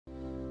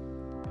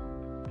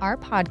Our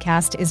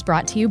podcast is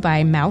brought to you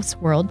by Mouse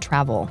World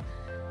Travel.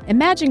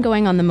 Imagine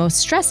going on the most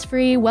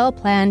stress-free,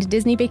 well-planned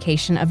Disney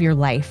vacation of your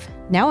life.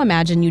 Now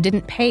imagine you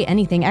didn't pay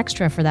anything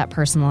extra for that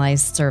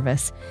personalized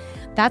service.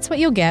 That's what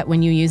you'll get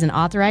when you use an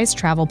authorized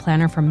travel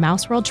planner from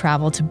Mouse World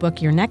Travel to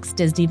book your next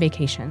Disney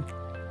vacation.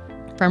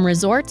 From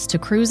resorts to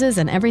cruises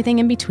and everything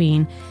in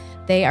between,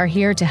 they are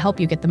here to help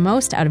you get the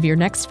most out of your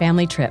next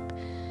family trip.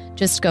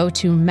 Just go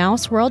to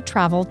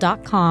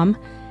mouseworldtravel.com,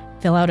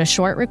 fill out a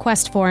short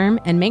request form,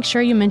 and make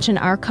sure you mention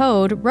our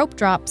code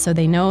ROPEDROP so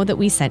they know that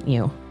we sent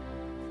you.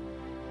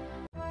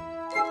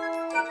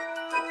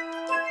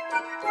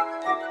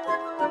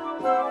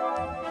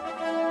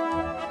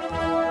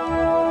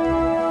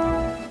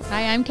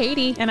 Hi, I'm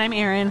Katie. And I'm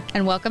Erin.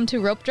 And welcome to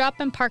Rope Drop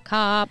and Park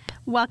Hop.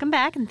 Welcome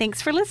back, and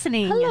thanks for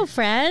listening. Hello,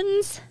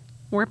 friends.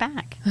 We're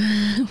back.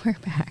 We're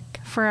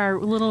back. For our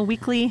little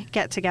weekly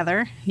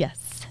get-together.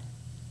 Yes.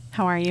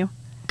 How are you?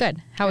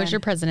 Good. How was your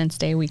President's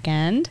Day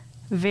weekend?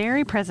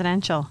 Very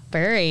presidential.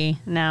 Very.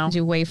 No. Did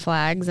you wave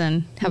flags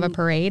and have a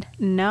parade?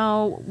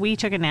 No, we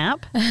took a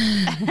nap.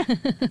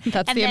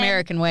 That's the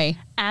American way.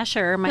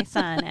 Asher, my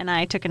son, and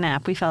I took a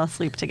nap. We fell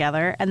asleep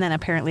together, and then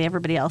apparently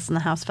everybody else in the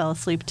house fell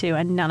asleep too,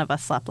 and none of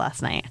us slept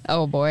last night.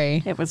 Oh,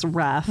 boy. It was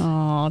rough.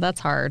 Oh,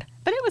 that's hard.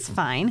 But it was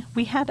fine.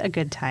 We had a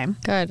good time.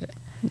 Good.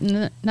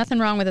 Nothing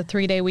wrong with a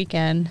 3-day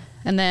weekend.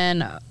 And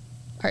then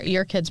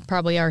your kids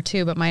probably are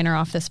too, but mine are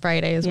off this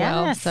Friday as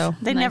well. So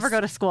they never go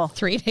to school.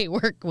 3-day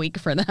work week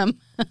for them.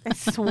 I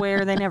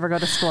swear they never go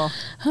to school.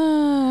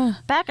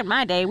 Back in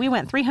my day, we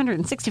went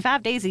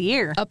 365 days a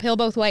year. Uphill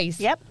both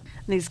ways. Yep.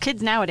 These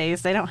kids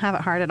nowadays, they don't have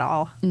it hard at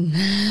all.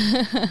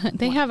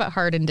 They have it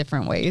hard in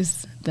different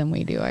ways than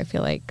we do. I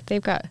feel like they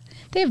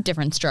have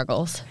different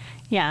struggles.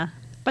 Yeah.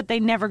 But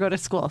they never go to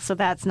school, so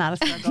that's not a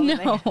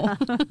struggle. No.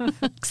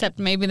 Except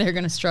maybe they're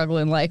going to struggle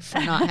in life for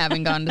not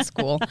having gone to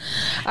school.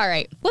 All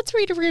right. Let's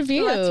read a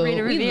review.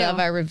 We love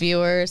our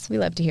reviewers. We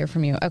love to hear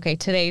from you. Okay.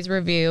 Today's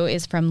review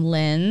is from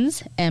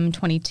Lynn's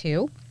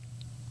M22.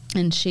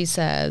 And she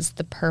says,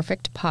 the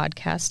perfect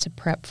podcast to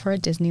prep for a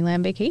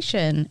Disneyland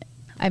vacation.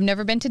 I've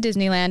never been to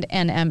Disneyland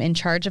and am in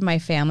charge of my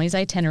family's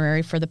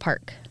itinerary for the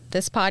park.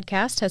 This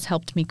podcast has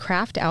helped me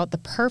craft out the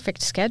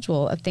perfect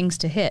schedule of things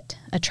to hit,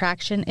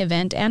 attraction,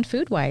 event, and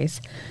food-wise.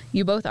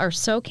 You both are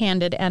so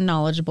candid and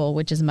knowledgeable,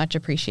 which is much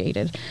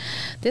appreciated.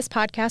 This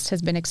podcast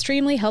has been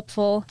extremely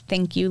helpful.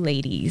 Thank you,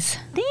 ladies.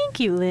 Thank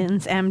you,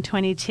 Lynn's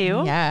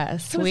M22.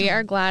 Yes, we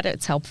are glad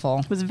it's helpful.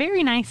 It was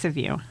very nice of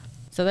you.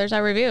 So there's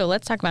our review.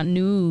 Let's talk about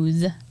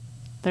news.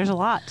 There's a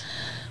lot.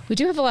 We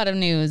do have a lot of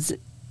news.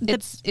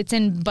 It's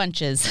in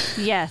bunches.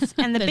 Yes,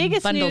 and the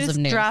biggest news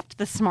dropped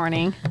this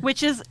morning,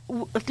 which is,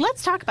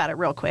 let's talk about it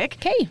real quick.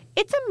 Okay.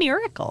 It's a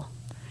miracle.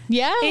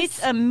 Yes.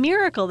 It's a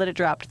miracle that it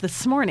dropped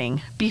this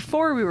morning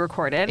before we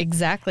recorded.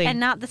 Exactly. And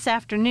not this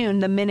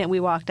afternoon, the minute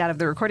we walked out of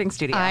the recording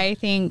studio. I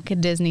think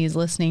Disney is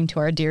listening to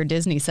our Dear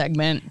Disney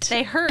segment.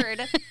 They heard,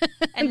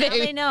 and now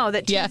they know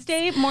that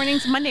Tuesday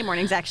mornings, Monday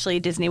mornings, actually,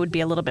 Disney would be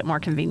a little bit more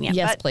convenient.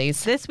 Yes, but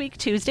please. This week,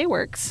 Tuesday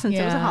works, since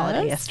it was a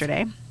holiday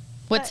yesterday.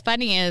 What's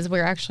funny is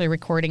we're actually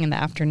recording in the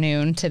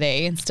afternoon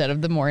today instead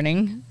of the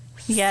morning.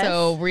 Yes.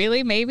 So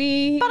really,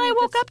 maybe. But I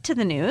woke up to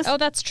the news. Oh,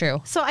 that's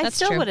true. So I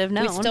still would have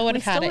known. We still would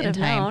have had it in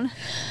time.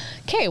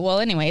 Okay, well,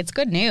 anyway, it's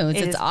good news.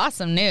 It's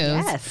awesome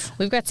news. Yes.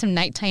 We've got some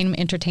nighttime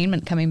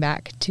entertainment coming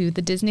back to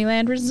the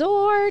Disneyland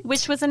Resort.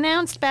 Which was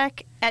announced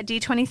back at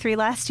D23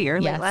 last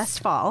year, late last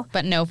fall.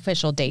 But no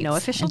official dates. No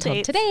official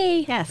dates.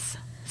 Today. Yes.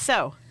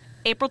 So,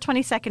 April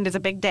 22nd is a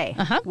big day.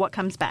 What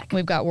comes back?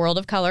 We've got World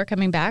of Color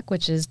coming back,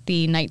 which is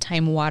the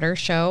nighttime water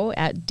show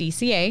at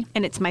DCA.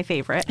 And it's my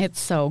favorite. It's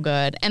so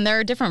good. And there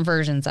are different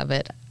versions of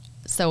it.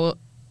 So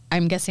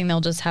I'm guessing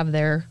they'll just have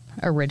their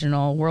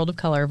original World of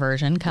Color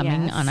version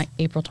coming on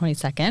April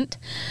 22nd.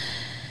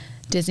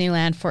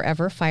 Disneyland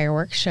Forever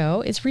fireworks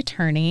show is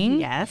returning.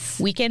 Yes.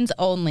 Weekends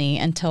only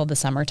until the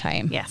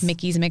summertime. Yes.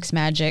 Mickey's Mixed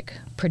Magic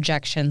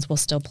projections will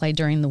still play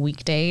during the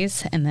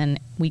weekdays, and then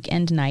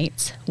weekend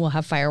nights we'll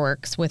have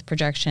fireworks with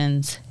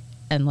projections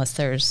unless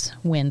there's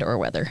wind or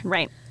weather.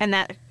 Right. And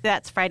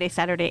that's Friday,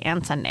 Saturday,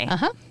 and Sunday.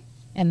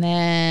 And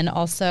then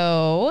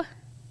also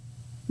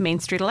Main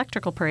Street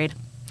Electrical Parade.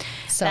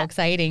 So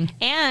exciting.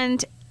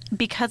 And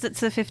because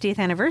it's the 50th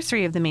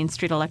anniversary of the Main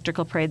Street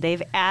Electrical Parade,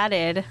 they've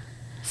added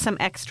some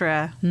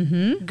extra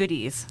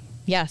goodies.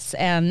 Yes,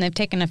 and they've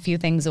taken a few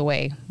things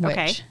away,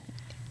 which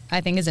I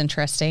think is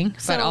interesting,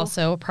 but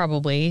also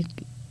probably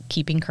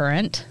keeping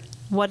current.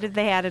 What did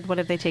they added? What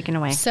have they taken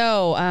away?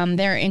 So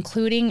they're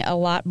including a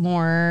lot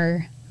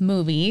more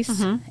movies,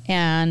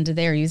 and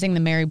they're using the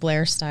Mary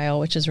Blair style,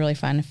 which is really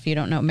fun. If you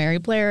don't know what Mary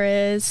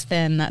Blair is,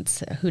 then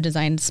that's who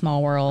designed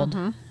Small World,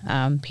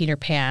 Peter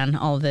Pan,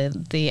 all of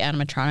the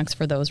animatronics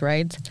for those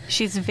rides.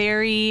 She's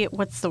very,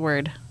 what's the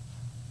word?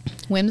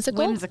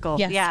 Whimsical?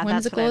 Yes, yeah,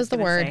 whimsical is the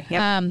word.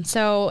 Yep.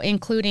 So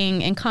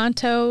including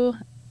Encanto,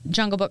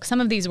 Jungle Book.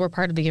 Some of these were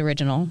part of the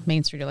original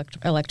Main Street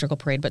Electrical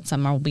Parade, but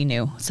some will be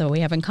new. So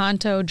we have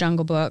Encanto,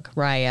 Jungle Book,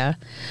 Raya,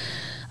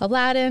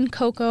 Aladdin,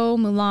 Coco,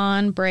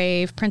 Mulan,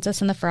 Brave,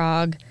 Princess and the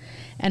Frog,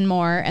 and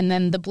more. And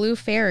then the Blue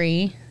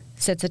Fairy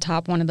sits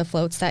atop one of the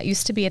floats. That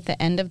used to be at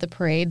the end of the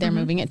parade. They're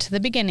moving it to the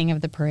beginning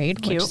of the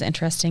parade, which is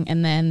interesting.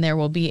 And then there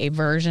will be a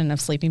version of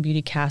Sleeping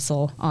Beauty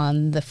Castle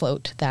on the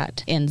float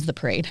that ends the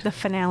parade. The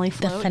finale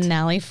float. The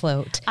finale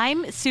float.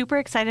 I'm super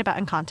excited about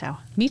Encanto.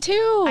 Me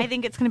too. I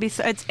think it's going to be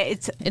so.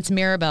 It's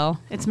Mirabel.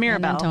 It's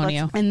Mirabel. And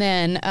Antonio. And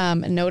then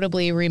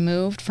notably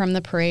removed from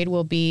the parade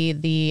will be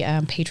the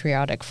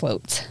patriotic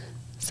floats.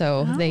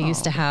 So they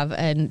used to have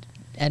an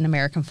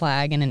American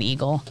flag and an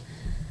eagle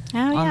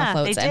on the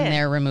floats, and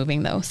they're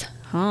removing those.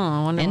 Oh,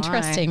 I wonder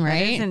interesting, why. Right?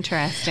 That is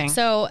interesting.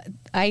 So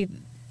I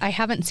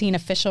haven't seen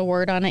official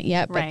word on it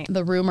yet, but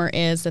the rumor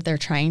is that they're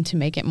trying to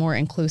make it more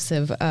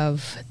inclusive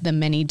of the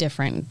many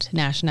different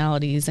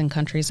nationalities and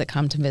countries that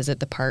come to visit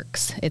the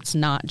parks. It's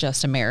not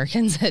just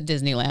Americans at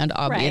Disneyland,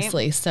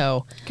 obviously. Right.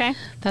 So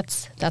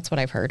that's what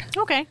I've heard.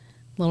 Okay.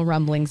 Little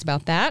rumblings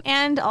about that.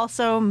 And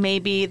also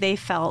maybe they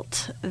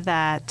felt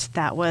that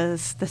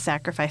was the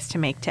sacrifice to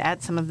make to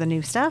add some of the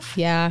new stuff.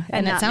 Yeah.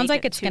 And it sounds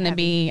like it's going to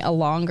be a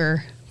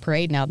longer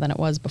parade now than it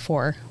was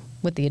before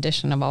with the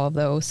addition of all of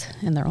those,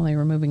 and they're only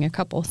removing a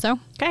couple. So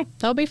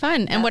that'll be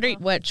fun. And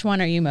which one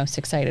are you most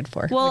excited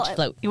for? Well, which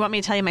float? You want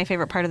me to tell you my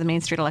favorite part of the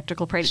Main Street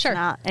Electrical Parade? Sure. It's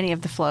not any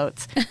of the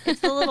floats. It's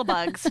the little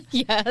bugs.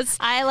 Yes.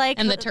 I like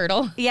the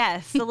turtle.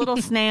 Yes, the little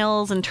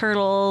snails and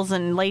turtles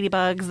and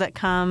ladybugs that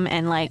come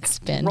and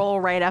spin, roll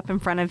right up in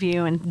front of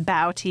you and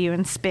bow to you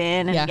and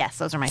spin. And yes,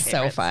 those are my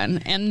favorites. So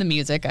fun. And the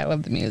music. I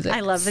love the music.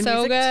 I love the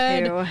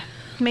music too.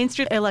 Main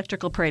Street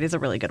Electrical Parade is a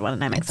really good one,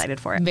 and I'm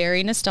excited for it.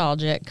 Very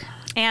nostalgic.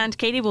 And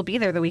Katie will be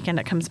there the weekend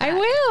it comes back. I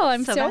will.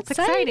 I'm so that's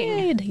excited.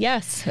 Exciting.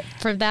 Yes.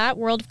 For that,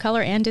 World of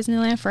Color and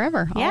Disneyland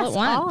Forever. All at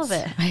once. All of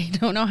it. I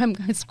don't know how I'm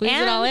going to squeeze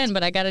it all in,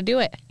 but I got to do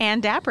it.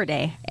 And Dapper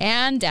Day.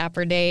 And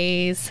Dapper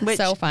Days. Which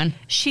so fun.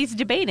 She's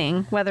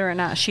debating whether or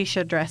not she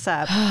should dress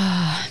up.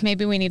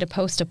 Maybe we need to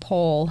post a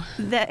poll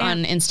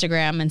on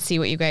Instagram and see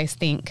what you guys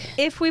think.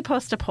 If we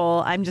post a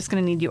poll, I'm just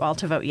going to need you all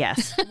to vote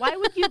yes. Why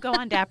would you go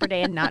on Dapper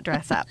Day and not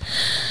dress up?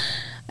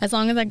 As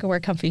long as I can wear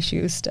comfy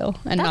shoes still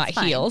and not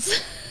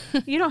heels.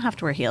 You don't have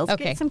to wear heels.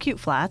 Okay. Get some cute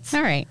flats.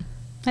 All right.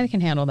 I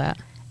can handle that.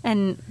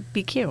 And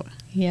be cute.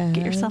 Yeah.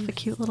 Get yourself a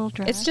cute little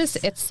dress.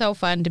 It's so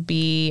fun to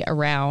be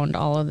around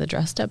all of the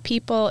dressed up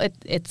people.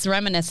 It's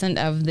reminiscent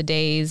of the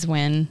days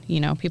when,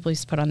 people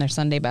used to put on their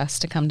Sunday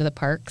best to come to the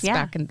parks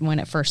back when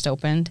it first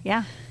opened.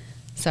 Yeah.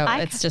 So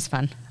it's just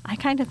fun. I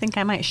kind of think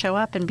I might show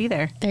up and be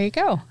there. There you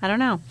go. I don't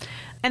know.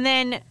 And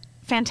then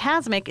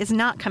Fantasmic is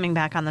not coming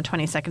back on the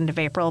 22nd of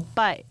April,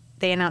 but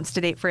they announced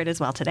a date for it as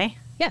well today.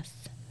 Yes.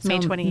 May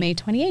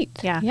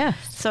 28th. Yeah. Yes.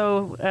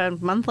 So a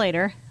month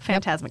later,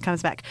 Fantasmic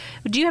comes back.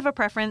 Do you have a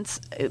preference?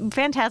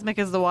 Fantasmic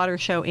is the water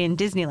show in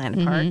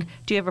Disneyland Park.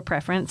 Do you have a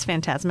preference,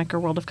 Fantasmic or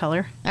World of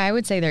Color? I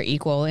would say they're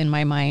equal in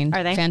my mind.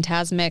 Are they?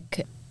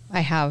 Fantasmic,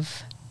 I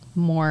have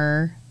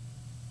more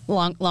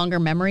longer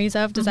memories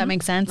of. Does that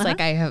make sense?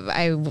 Like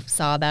I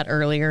saw that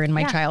earlier in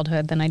my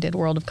childhood than I did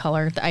World of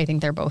Color. I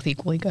think they're both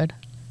equally good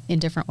in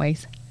different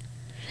ways.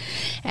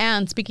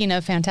 And speaking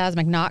of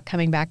Fantasmic not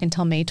coming back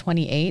until May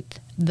 28th,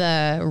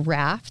 the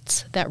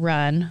rafts that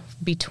run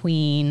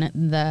between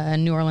the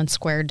New Orleans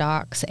Square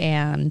docks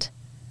and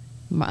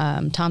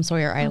Tom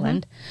Sawyer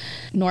Island,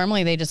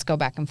 normally they just go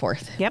back and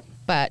forth. Yep.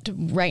 But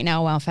right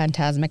now, while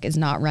Fantasmic is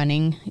not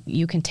running,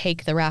 you can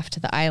take the raft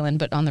to the island,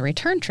 but on the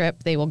return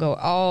trip, they will go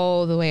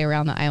all the way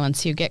around the island.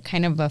 So you get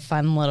kind of a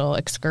fun little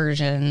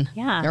excursion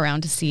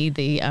around to see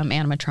the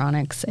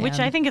animatronics. Which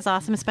I think is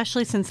awesome,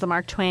 especially since the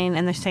Mark Twain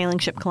and the sailing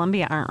ship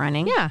Columbia aren't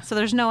running. Yeah. So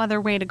there's no other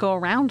way to go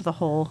around the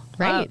whole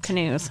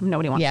canoes.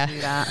 Nobody wants to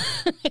do that.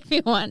 If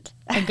you want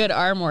a good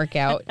arm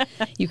workout,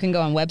 you can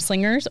go on web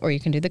slingers or you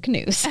can do the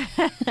canoes.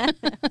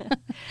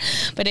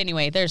 But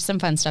anyway, there's some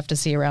fun stuff to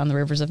see around the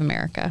rivers of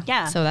America.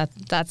 Yeah. So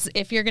that's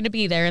if you're going to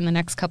be there in the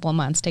next couple of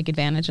months, take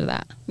advantage of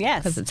that.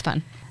 Yes. Because it's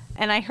fun.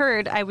 And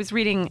I was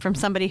reading from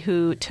somebody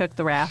who took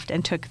the raft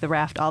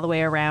all the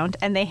way around,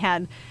 and they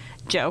had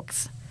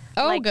jokes.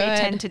 Like good. They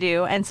tend to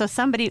do. And so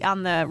somebody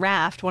on the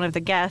raft, one of the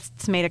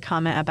guests, made a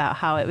comment about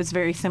how it was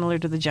very similar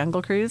to the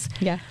Jungle Cruise.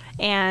 Yeah.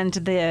 And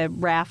the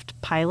raft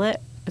pilot,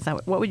 is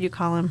that what would you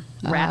call him?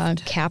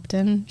 Raft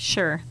captain.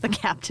 Sure, the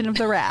captain of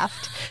the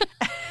raft.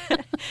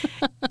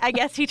 I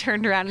guess he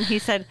turned around and he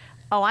said,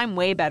 "Oh, I'm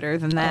way better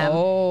than them."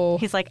 Oh.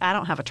 He's like, "I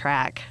don't have a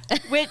track,"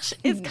 which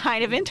is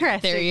kind of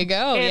interesting. There you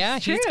go.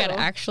 It's true. He's got to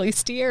actually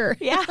steer.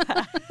 Yeah.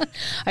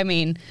 I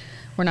mean,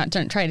 we're not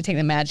trying to take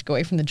the magic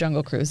away from the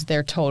Jungle Cruise.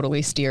 They're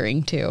totally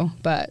steering too,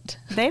 but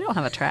they don't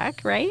have a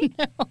track, right?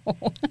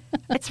 No.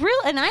 It's real,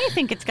 and I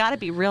think it's got to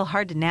be real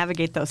hard to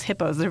navigate those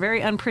hippos. They're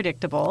very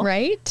unpredictable.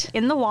 Right?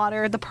 In the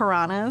water, the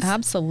piranhas.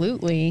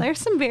 Absolutely. There's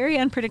some very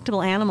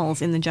unpredictable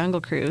animals in the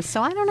Jungle Cruise,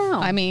 so I don't know.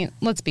 I mean,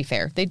 let's be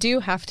fair. They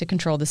do have to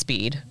control the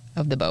speed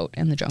of the boat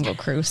in the Jungle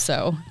Cruise,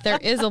 so there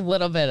is a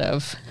little bit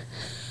of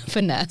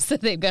finesse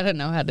that they've got to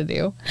know how to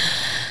do.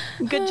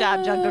 Good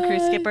job, Jungle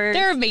Cruise skippers.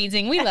 They're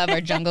amazing. We love our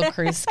Jungle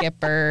Cruise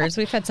skippers.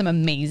 We've had some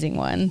amazing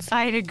ones.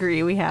 I'd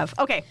agree. We have.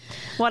 Okay.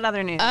 What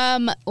other news?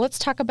 Let's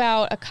talk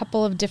about a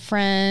couple of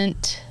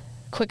different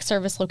quick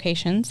service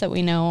locations that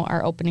we know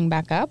are opening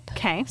back up.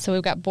 Okay. So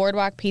we've got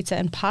Boardwalk Pizza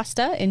and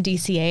Pasta in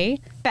DCA.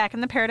 Back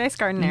in the Paradise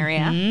Garden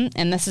area.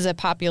 And this is a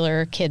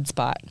popular kid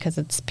spot because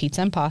it's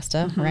pizza and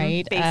pasta,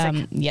 right?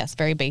 Basic. Yes,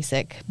 very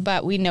basic.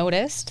 But we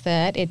noticed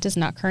that it does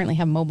not currently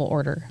have mobile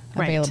order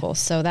available.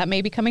 So that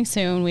may be coming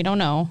soon. We don't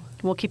know.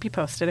 We'll keep you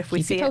posted if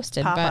we see it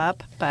pop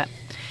up. But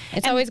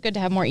it's always good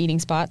to have more eating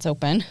spots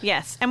open.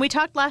 Yes. And we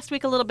talked last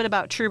week a little bit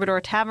about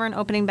Troubadour Tavern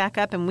opening back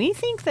up, and we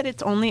think that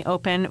it's only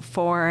open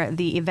for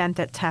the event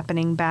that's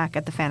happening back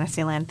at the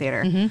Fantasyland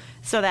Theater.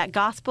 So that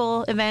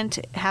gospel event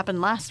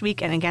happened last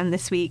week and again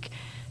this week.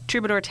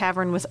 Troubadour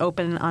Tavern was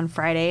open on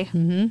Friday,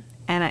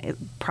 and it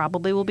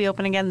probably will be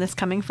open again this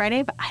coming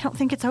Friday, but I don't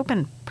think it's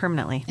open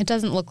permanently. It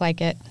doesn't look like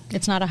it.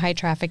 It's not a high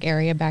traffic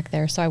area back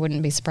there, so I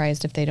wouldn't be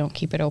surprised if they don't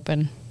keep it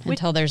open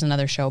until there's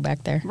another show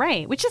back there.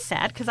 Right, which is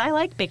sad because I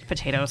like baked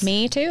potatoes.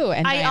 Me too,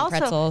 and giant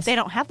pretzels. They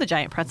don't have the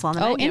giant pretzel on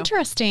the menu. Oh,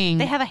 interesting.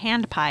 They have a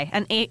hand pie,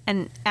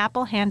 an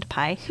apple hand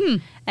pie,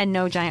 and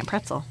no giant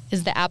pretzel.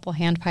 Is the apple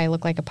hand pie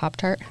look like a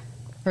Pop-Tart?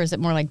 Or is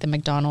it more like the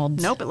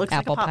McDonald's Nope, it looks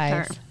apple like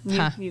a Pop-Tart.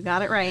 pies? You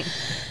got it right.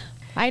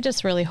 I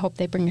just really hope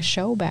they bring a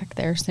show back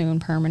there soon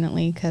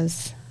permanently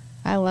because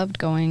I loved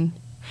going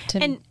to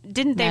And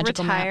didn't they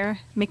Magical retire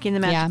Mickey and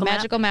the Magical Map? Yeah,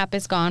 Magical Map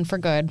is gone for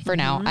good for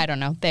now. I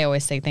don't know. They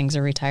always say things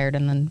are retired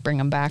and then bring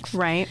them back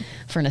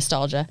for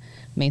nostalgia.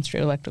 Main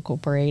Street Electrical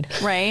Parade.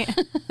 Right.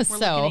 We're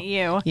looking at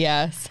you.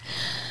 Yes.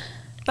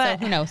 But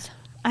so who knows?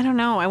 I don't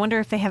know. I wonder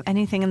if they have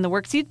anything in the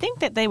works. You'd think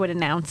that they would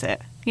announce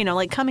it. You know,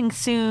 like coming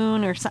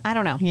soon or I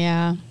don't know.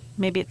 Yeah.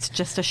 Maybe it's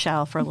just a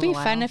shell for a little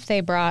while. It'd be fun if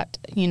they brought,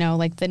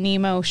 like the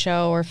Nemo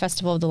show or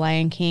Festival of the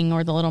Lion King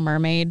or the Little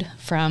Mermaid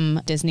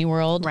from Disney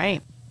World.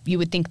 Right. You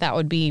would think that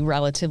would be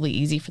relatively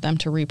easy for them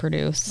to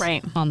reproduce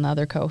on the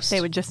other coast. They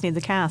would just need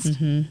the cast.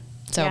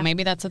 So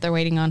maybe that's what they're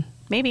waiting on.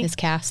 Maybe. Is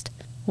cast.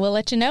 We'll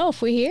let you know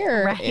if we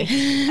hear. Right.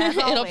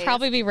 It'll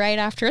probably be right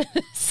after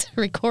this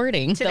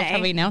recording. Today. They'll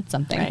probably announce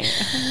something.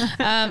 Right.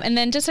 And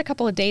then just a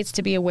couple of dates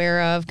to be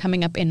aware of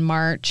coming up in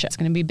March. It's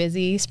going to be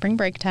busy spring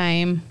break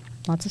time.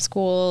 Lots of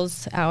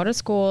schools out of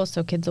school,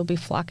 so kids will be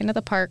flocking to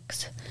the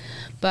parks.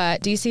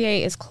 But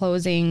DCA is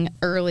closing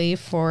early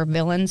for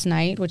Villains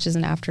Night, which is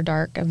an after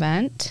dark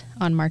event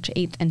on March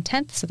 8th and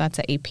 10th. So that's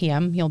at 8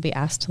 p.m. You'll be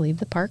asked to leave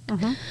the park,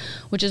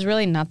 which is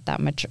really not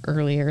that much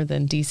earlier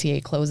than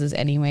DCA closes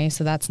anyway.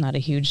 So that's not a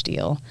huge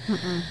deal.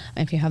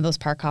 If you have those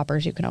park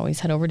hoppers, you can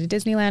always head over to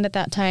Disneyland at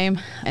that time.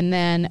 And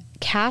then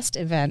cast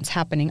events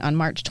happening on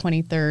March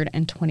 23rd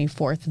and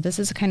 24th. This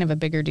is kind of a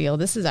bigger deal.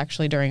 This is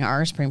actually during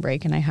our spring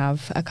break, and I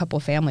have a couple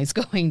families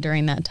going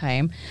during that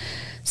time.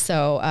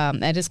 So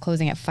it is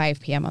closing at 5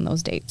 p.m. on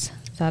those dates.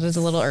 That is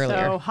a little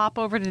earlier. So hop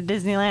over to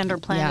Disneyland or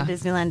plan a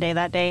Disneyland day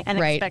that day and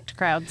expect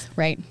crowds.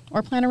 Right.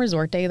 Or plan a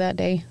resort day that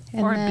day.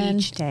 And or a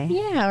beach day.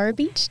 Yeah, or a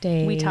beach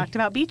day. We talked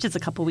about beaches a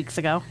couple weeks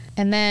ago.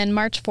 And then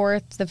March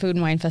 4th, the Food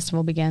and Wine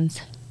Festival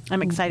begins.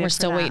 I'm excited We're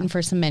still waiting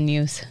for some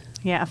menus.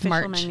 Yeah,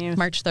 official menus.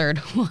 March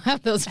 3rd. We'll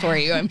have those for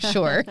you, I'm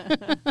sure.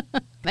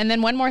 And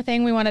then one more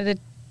thing we wanted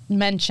to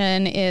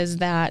mention is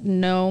that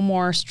no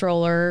more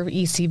stroller,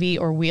 ECV,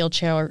 or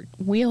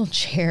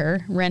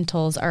wheelchair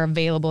rentals are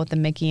available at the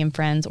Mickey and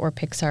Friends or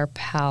Pixar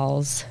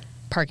Pals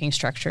parking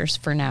structures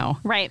for now.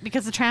 Right,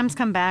 because the trams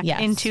come back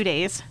in 2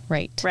 days.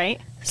 Right. Right?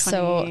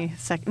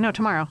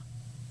 Tomorrow.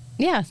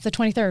 Yeah, it's the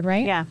 23rd,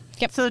 right? Yeah.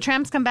 Yep. So the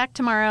trams come back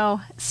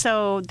tomorrow,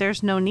 so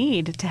there's no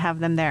need to have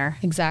them there.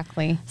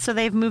 Exactly. So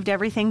they've moved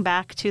everything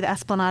back to the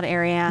Esplanade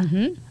area.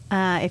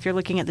 If you're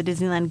looking at the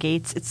Disneyland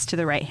gates, it's to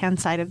the right-hand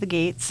side of the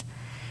gates.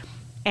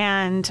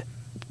 And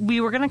we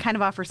were going to kind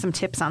of offer some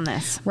tips on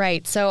this.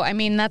 Right. So, I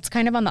mean, that's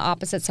kind of on the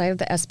opposite side of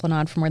the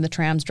Esplanade from where the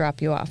trams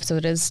drop you off. So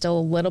it is still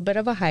a little bit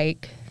of a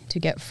hike to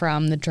get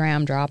from the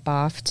tram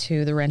drop-off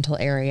to the rental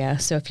area.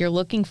 So if you're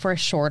looking for a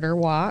shorter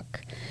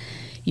walk,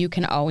 you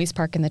can always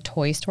park in the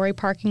Toy Story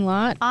parking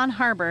lot. On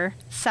Harbor,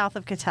 south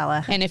of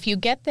Katella. And if you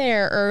get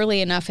there early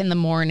enough in the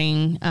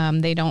morning,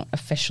 they don't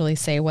officially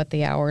say what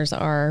the hours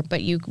are,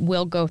 but you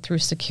will go through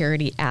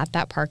security at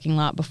that parking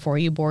lot before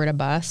you board a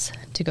bus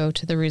to go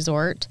to the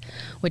resort,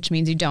 which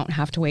means you don't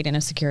have to wait in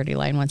a security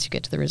line once you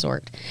get to the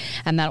resort.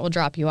 And that will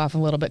drop you off a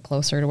little bit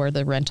closer to where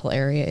the rental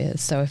area is.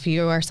 So if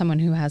you are someone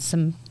who has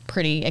some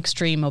pretty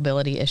extreme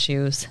mobility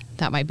issues,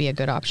 that might be a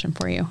good option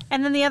for you.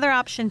 And then the other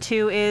option,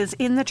 too, is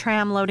in the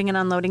tram loading and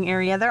unloading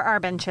area, there are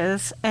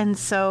benches. And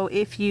so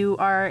if you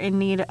are in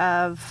need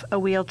of a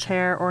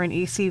wheelchair or an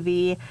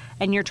ECV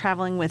and you're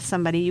traveling with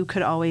somebody, you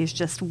could always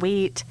just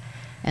wait.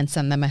 And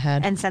send them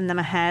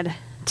ahead.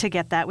 To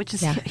get that, which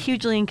is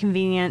hugely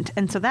inconvenient.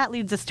 And so that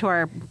leads us to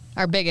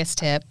our biggest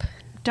tip.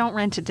 Don't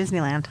rent at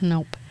Disneyland.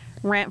 Nope.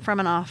 Rent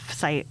from an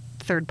off-site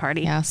third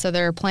party. Yeah, so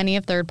there are plenty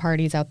of third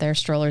parties out there,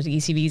 strollers,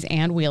 ECVs,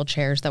 and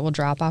wheelchairs that will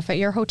drop off at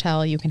your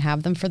hotel. You can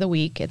have them for the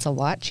week. It's a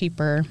lot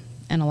cheaper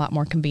and a lot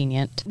more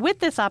convenient. With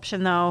this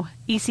option, though,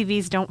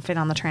 ECVs don't fit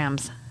on the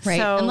trams. Right,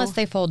 so, unless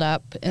they fold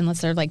up,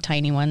 unless they're like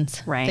tiny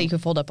ones. Right. That you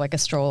could fold up like a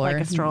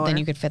stroller. Then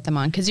you could fit them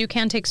on. Because you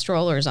can take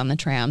strollers on the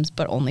trams,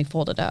 but only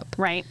fold it up.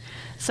 Right.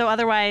 So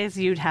otherwise,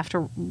 you'd have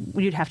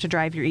to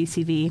drive your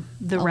ECV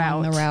the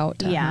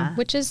route. Yeah.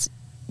 Which is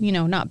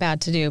not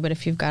bad to do, but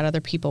if you've got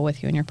other people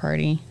with you in your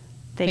party,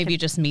 maybe you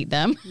just meet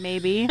them.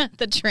 Maybe. At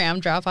the tram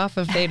drop-off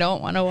if they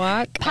don't want to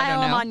walk.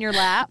 Pile them on your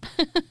lap.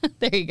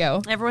 There you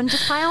go. Everyone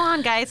just pile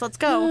on, guys. Let's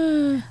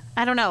go.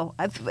 I don't know.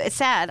 It's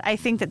sad. I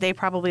think that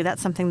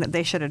that's something that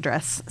they should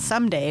address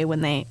someday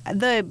when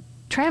the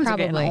trams are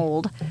getting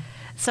old.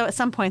 So at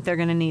some point they're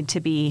going to need to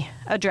be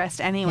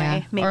addressed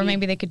anyway. Yeah. Or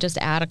maybe they could just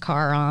add a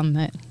car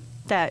on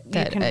that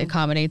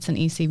accommodates an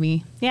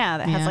ECV. Yeah,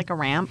 that has like a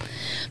ramp.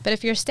 But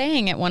if you're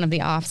staying at one of the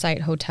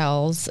offsite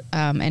hotels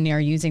and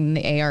you're using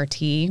the ART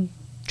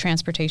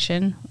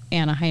transportation,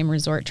 Anaheim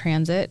Resort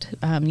Transit,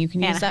 you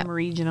can use that. Anaheim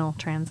Regional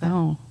Transit.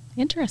 Oh,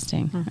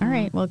 interesting. Mm-hmm. All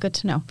right. Well, good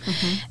to know.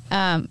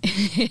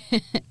 Mm-hmm.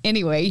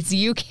 Anyways,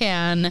 you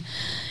can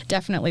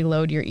definitely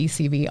load your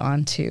ECV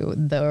onto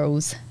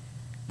those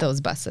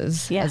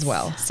buses as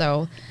well.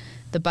 So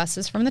the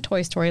buses from the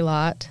Toy Story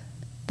lot,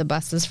 the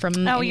buses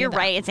from... Oh, you're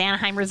right. It's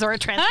Anaheim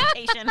Resort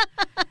Transportation.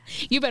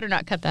 You better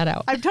not cut that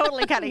out. I'm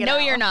totally cutting it out.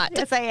 No, you're not.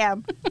 Yes, I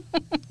am.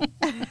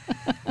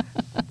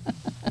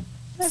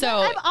 So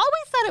I've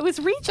always thought it was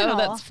regional. Oh,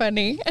 that's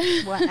funny.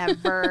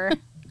 Whatever.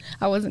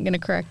 I wasn't going to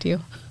correct you.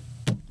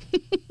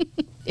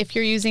 If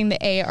you're using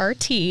the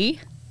ART...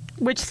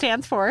 Which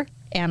stands for?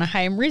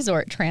 Anaheim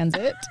Resort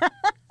Transit.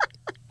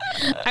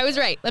 I was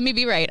right. Let me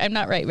be right. I'm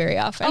not right very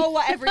often. Oh,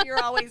 whatever.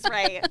 You're always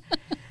right.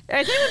 Is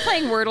anyone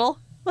playing Wordle?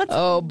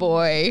 Oh,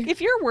 boy.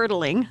 If you're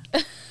Wordling,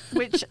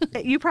 which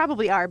you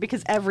probably are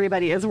because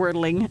everybody is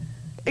Wordling,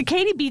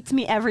 Katie beats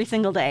me every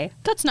single day.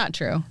 That's not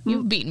true.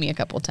 You've beaten me a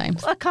couple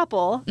times. A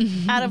couple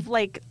out of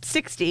like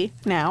 60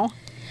 now.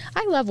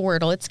 I love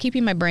Wordle. It's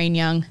keeping my brain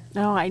young.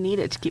 Oh, I need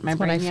it to keep my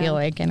brain young. That's what I feel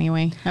like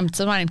anyway. That's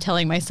what I'm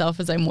telling myself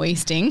as I'm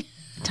wasting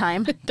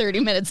time. 30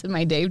 minutes of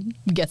my day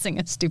guessing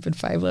a stupid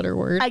 5-letter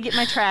word. I get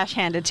my trash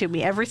handed to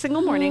me every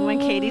single morning when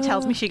Katie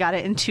tells me she got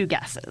it in 2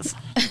 guesses.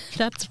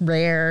 That's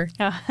rare.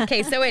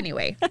 Okay, so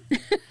anyway.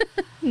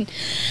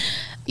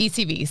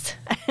 ECVs.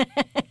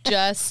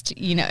 Just,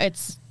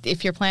 it's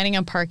if you're planning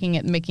on parking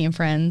at Mickey and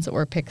Friends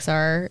or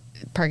Pixar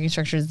parking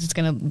structures, it's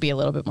going to be a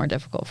little bit more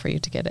difficult for you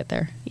to get it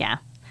there. Yeah.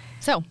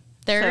 So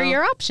there are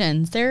your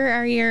options. There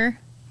are your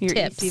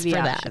tips ECV for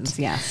options,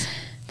 that. Yes.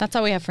 That's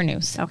all we have for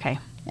news. Okay.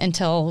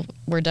 Until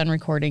we're done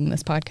recording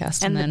this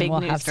podcast, and then the big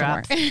we'll news have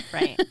drops. some more.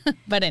 Right.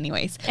 But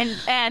anyways.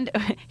 And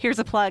here's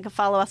a plug.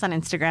 Follow us on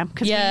Instagram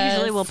because we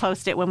usually will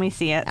post it when we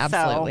see it.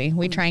 Absolutely. So.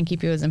 We try and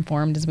keep you as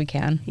informed as we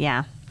can.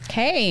 Yeah.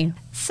 Okay.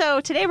 So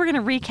today we're going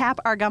to recap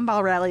our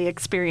Gumball Rally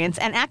experience.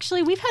 And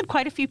actually, we've had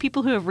quite a few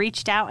people who have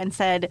reached out and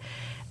said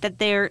that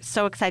they're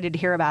so excited to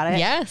hear about it.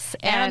 Yes.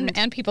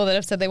 And people that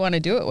have said they want to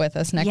do it with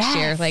us next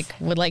year,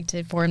 would like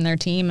to form their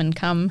team and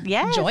come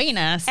join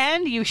us.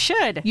 And you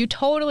should. You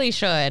totally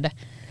should.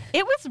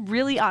 It was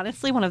really,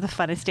 honestly, one of the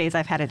funnest days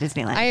I've had at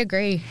Disneyland. I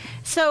agree.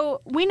 So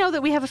we know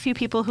that we have a few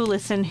people who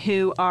listen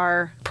who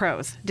are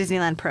pros,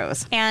 Disneyland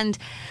pros. And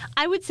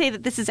I would say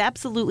that this is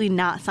absolutely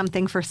not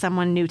something for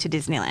someone new to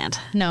Disneyland.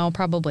 No,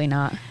 probably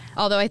not.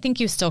 Although I think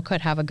you still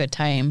could have a good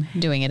time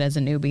doing it as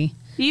a newbie.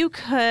 You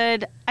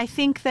could. I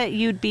think that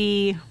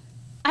I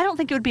don't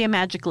think it would be a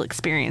magical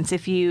experience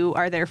if you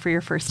are there for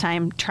your first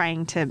time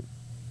trying to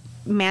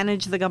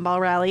manage the Gumball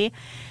Rally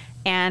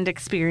and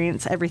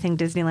experience everything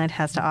Disneyland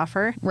has to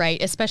offer. Right.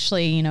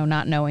 Especially,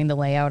 not knowing the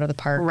layout of the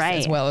parks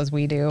as well as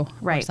we do.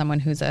 Right. Or someone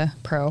who's a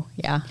pro.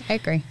 Yeah, I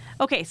agree.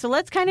 Okay, so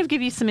let's kind of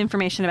give you some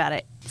information about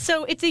it.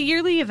 So it's a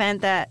yearly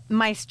event that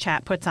Mice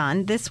Chat puts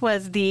on. This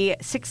was the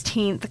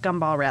 16th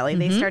Gumball Rally.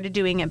 They started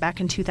doing it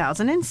back in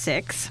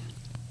 2006.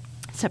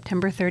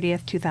 September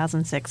 30th,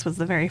 2006 was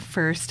the very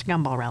first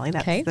Gumball Rally.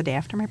 That's the day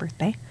after my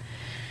birthday.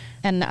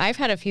 And I've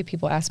had a few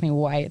people ask me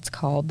why it's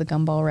called the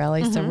Gumball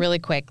Rally. So really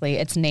quickly,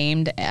 it's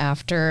named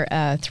after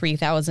a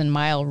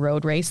 3,000-mile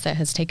road race that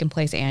has taken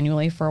place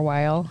annually for a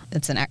while.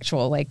 It's an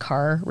actual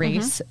car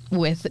race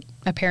with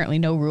apparently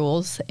no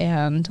rules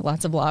and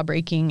lots of law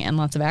breaking and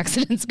lots of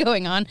accidents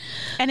going on.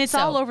 And it's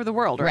all over the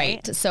world,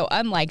 right? So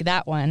unlike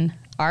that one,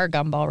 our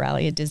Gumball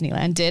Rally at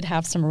Disneyland did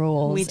have some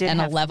rules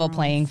and a level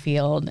playing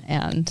field.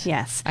 And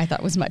I thought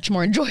it was much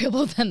more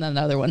enjoyable than the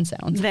other one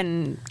sounds.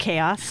 Than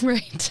chaos.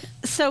 Right.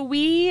 So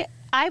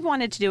I've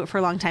wanted to do it for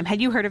a long time.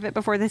 Had you heard of it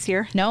before this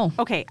year? No.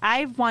 Okay.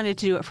 I've wanted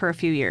to do it for a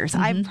few years.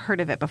 I've heard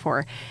of it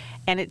before.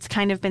 And it's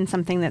kind of been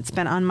something that's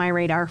been on my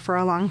radar for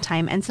a long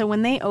time. And so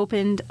when they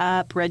opened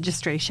up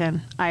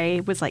registration,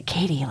 I was like,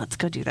 Katie, let's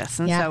go do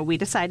this. And so we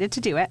decided to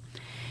do it.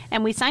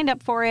 And we signed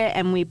up for it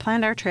and we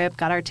planned our trip,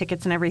 got our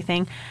tickets and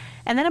everything.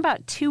 And then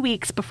about 2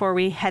 weeks before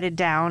we headed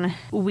down,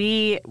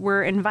 we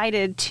were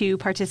invited to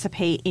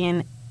participate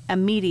in a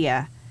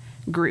media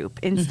group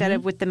instead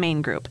of with the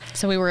main group.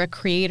 So we were a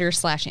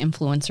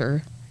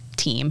creator/influencer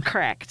team.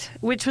 Correct.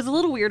 Which was a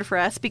little weird for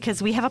us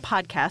because we have a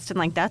podcast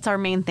and that's our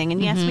main thing.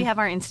 And yes, we have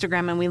our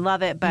Instagram and we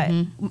love it, but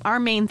our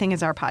main thing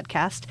is our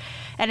podcast.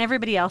 And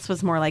everybody else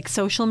was more like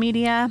social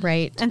media.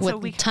 Right. And with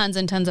so tons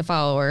and tons of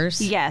followers.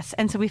 Yes.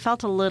 And so we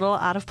felt a little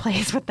out of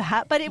place with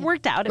that, but it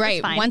worked out. It was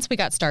fine. Once we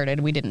got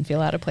started, we didn't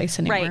feel out of place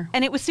anymore. Right.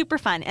 And it was super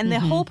fun. And the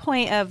whole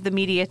point of the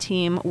media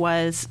team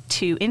was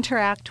to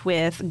interact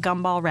with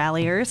Gumball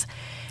Ralliers,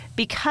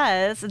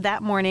 because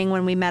that morning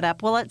when we met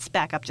up, well, let's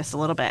back up just a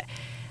little bit.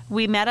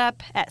 We met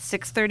up at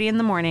 6:30 in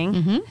the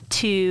morning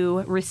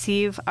to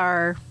receive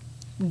our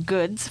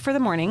goods for the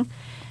morning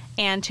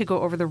and to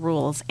go over the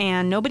rules.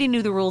 And nobody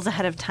knew the rules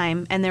ahead of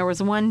time. And there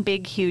was one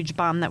big, huge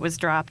bomb that was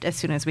dropped as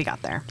soon as we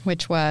got there.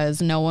 Which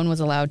was no one was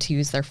allowed to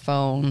use their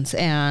phones.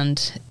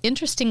 And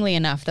interestingly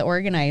enough, the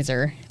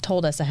organizer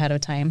told us ahead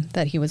of time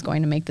that he was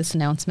going to make this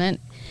announcement.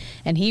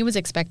 And he was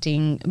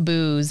expecting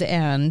boos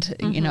and,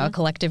 a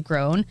collective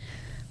groan.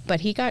 But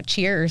he got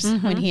cheers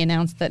when he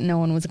announced that no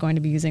one was going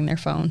to be using their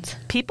phones.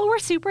 People were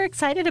super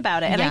excited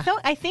about it. And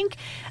I think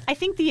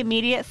the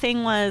immediate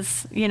thing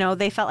was,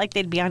 they felt like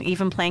they'd be on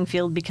even playing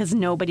field because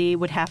nobody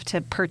would have to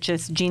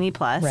purchase Genie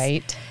Plus.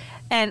 Right.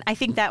 And I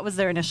think that was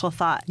their initial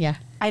thought. Yeah.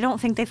 I don't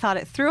think they thought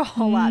it through a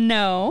whole lot.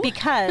 No.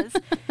 Because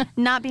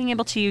not being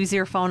able to use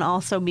your phone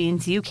also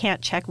means you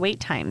can't check wait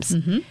times.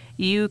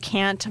 You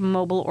can't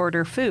mobile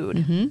order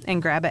food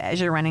and grab it as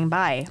you're running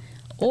by.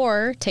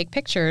 Or take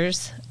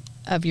pictures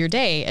of your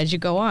day as you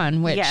go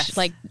on, which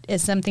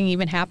is something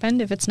even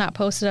happened if it's not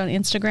posted on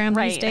Instagram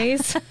these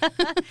days?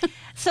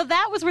 So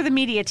that was where the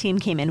media team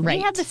came in. Right.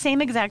 We had the same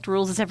exact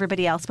rules as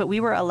everybody else, but we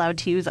were allowed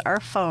to use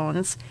our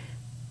phones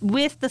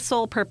with the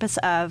sole purpose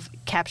of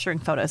capturing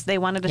photos. They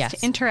wanted us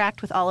to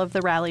interact with all of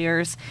the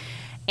ralliers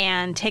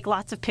and take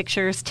lots of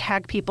pictures,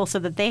 tag people so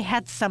that they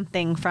had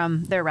something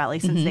from their rally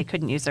since they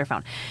couldn't use their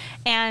phone.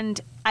 And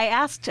I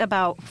asked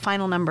about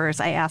final numbers.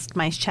 I asked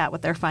Mice Chat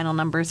what their final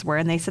numbers were,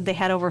 and they said they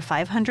had over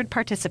 500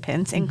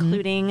 participants,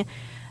 including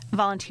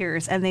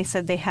volunteers. And they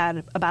said they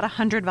had about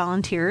 100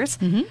 volunteers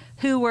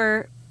who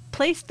were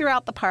placed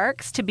throughout the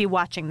parks to be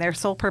watching. Their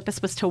sole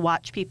purpose was to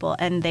watch people.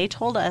 And they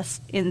told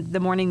us in the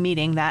morning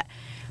meeting that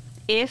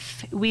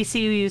if we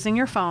see you using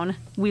your phone,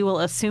 we will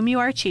assume you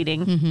are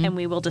cheating and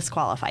we will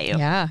disqualify you.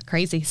 Yeah,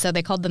 crazy. So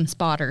they called them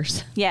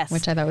spotters. Yes.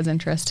 Which I thought was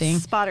interesting.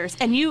 Spotters.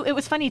 And it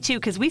was funny too,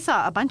 because we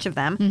saw a bunch of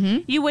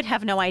them. You would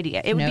have no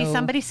idea. It would be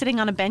somebody sitting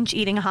on a bench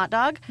eating a hot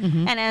dog.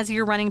 And as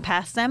you're running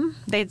past them,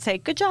 they'd say,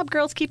 "Good job,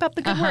 girls. Keep up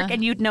the good work."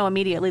 And you'd know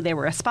immediately they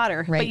were a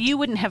spotter. Right. But you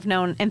wouldn't have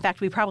known. In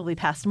fact, we probably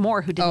passed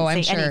more who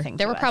didn't say anything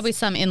There were probably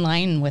some in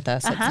line with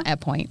us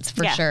at points,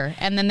 for sure.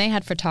 And then they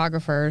had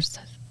photographers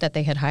that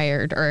they had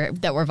hired or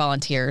that were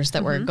volunteers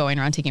that were going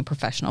around taking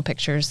professional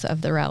pictures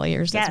of the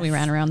ralliers as we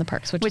ran around the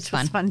parks, which was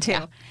fun. Was fun too.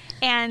 Yeah.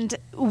 And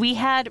we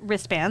had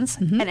wristbands,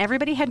 and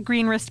everybody had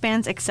green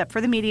wristbands except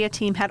for the media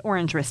team had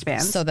orange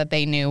wristbands. So that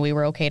they knew we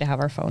were okay to have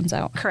our phones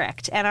out.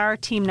 Correct. And our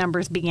team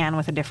numbers began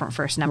with a different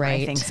first number,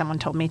 I think someone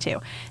told me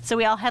too. So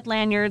we all had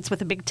lanyards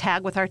with a big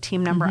tag with our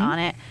team number on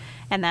it.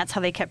 And that's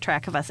how they kept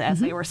track of us as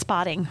they were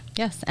spotting.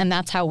 Yes. And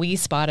that's how we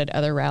spotted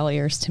other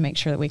ralliers to make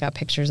sure that we got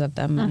pictures of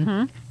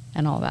them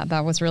and all that.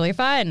 That was really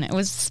fun. It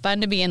was fun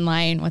to be in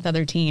line with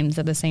other teams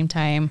at the same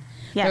time.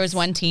 Yes. There was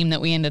one team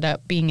that we ended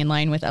up being in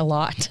line with a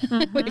lot.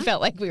 We felt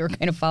like we were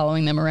kind of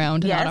following them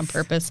around, not on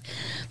purpose.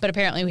 But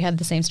apparently we had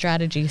the same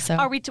strategy.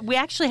 So we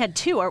actually had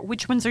two.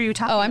 Which ones are you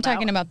talking about? Oh, I'm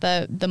talking about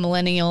the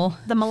Millennial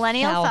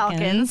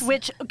Falcons,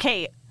 which,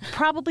 okay,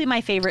 probably my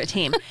favorite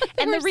team.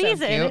 And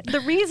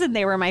the reason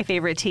they were my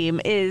favorite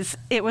team is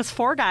it was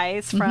 4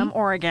 guys from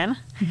Oregon.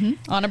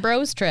 On a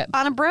bros trip.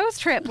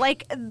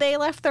 Like, they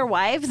left their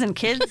wives and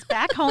kids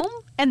back home,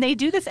 and they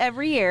do this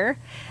every year.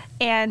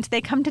 And they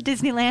come to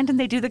Disneyland and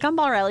they do the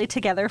Gumball Rally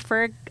together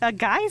for a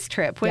guys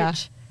trip,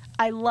 which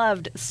I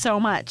loved so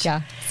much.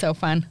 Yeah, so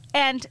fun.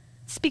 And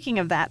speaking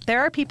of that,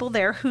 there are people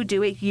there who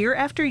do it year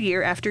after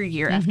year after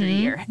year after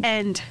year.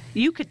 And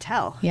you could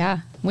tell. Yeah.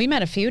 We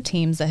met a few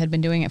teams that had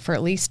been doing it for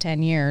at least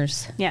 10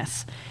 years.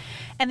 Yes.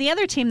 And the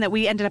other team that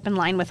we ended up in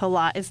line with a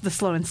lot is the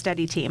Slow and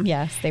Steady team.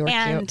 Yes, they were cute.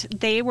 And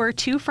they were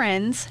 2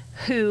 friends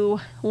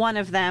who, one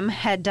of them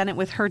had done it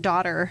with her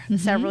daughter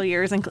several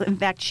years. And in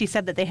fact, she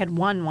said that they had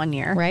won one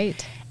year.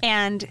 Right.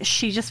 And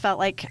she just felt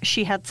like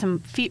she had some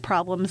feet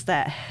problems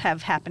that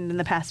have happened in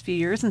the past few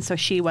years. And so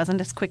she wasn't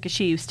as quick as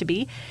she used to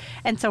be.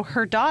 And so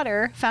her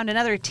daughter found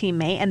another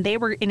teammate, and they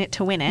were in it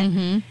to win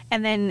it.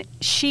 And then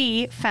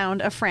she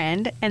found a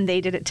friend, and they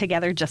did it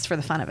together just for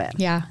the fun of it.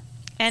 Yeah.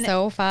 And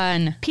so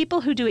fun. People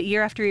who do it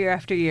year after year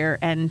after year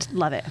and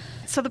love it.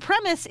 So the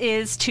premise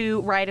is to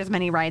ride as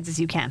many rides as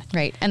you can.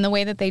 Right. And the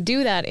way that they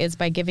do that is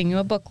by giving you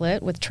a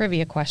booklet with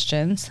trivia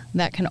questions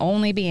that can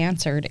only be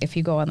answered if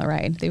you go on the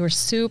ride. They were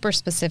super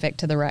specific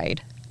to the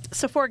ride.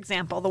 So, for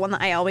example, the one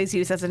that I always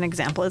use as an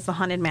example is the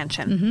Haunted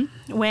Mansion.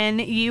 When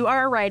you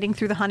are riding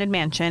through the Haunted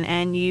Mansion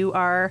and you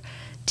are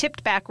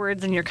tipped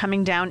backwards and you're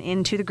coming down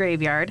into the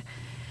graveyard,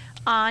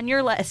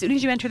 as soon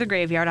as you enter the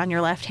graveyard, on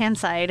your left-hand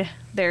side,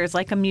 there's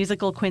like a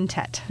musical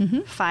quintet,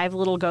 5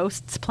 little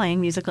ghosts playing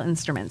musical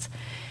instruments.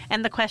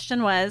 And the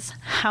question was,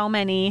 how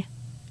many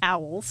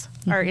owls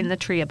are in the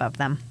tree above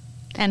them?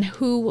 And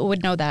who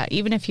would know that?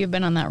 Even if you've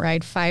been on that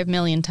ride 5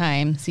 million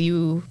times,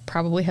 you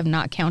probably have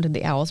not counted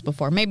the owls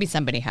before. Maybe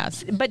somebody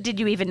has. But did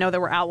you even know there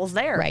were owls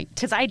there? Right.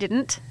 Because I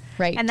didn't.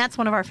 Right. And that's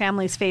one of our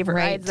family's favorite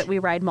rides that we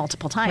ride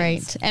multiple times.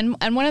 Right.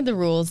 And one of the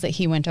rules that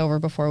he went over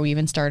before we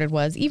even started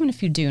was, even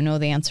if you do know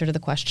the answer to the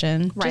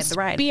question, ride the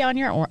ride. Be on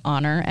your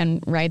honor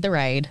and ride the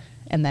ride.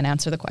 and then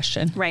answer the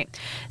question. Right.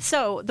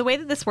 So the way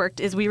that this worked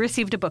is we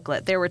received a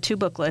booklet. There were 2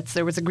 booklets.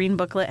 There was a green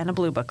booklet and a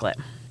blue booklet.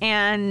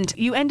 And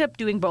you end up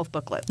doing both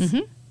booklets.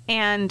 Mm-hmm.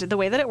 And the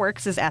way that it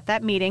works is at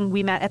that meeting,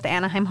 we met at the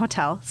Anaheim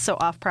Hotel, so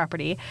off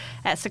property,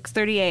 at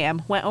 6:30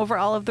 a.m., went over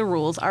all of the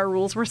rules. Our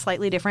rules were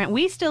slightly different.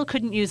 We still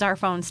couldn't use our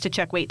phones to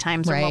check wait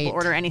times or mobile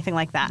order, anything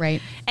like that.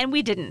 Right. And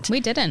we didn't.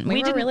 We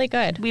were really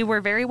good. We were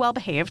very well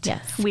behaved.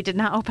 Yes. We did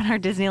not open our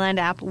Disneyland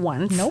app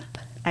once. Nope.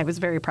 I was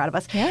very proud of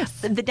us. Yes.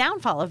 The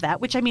downfall of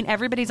that, which, I mean,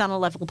 everybody's on a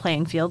level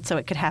playing field, so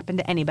it could happen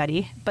to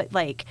anybody. But,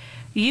 like,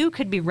 you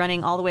could be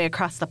running all the way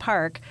across the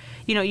park.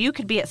 You know, you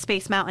could be at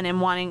Space Mountain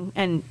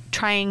and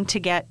trying to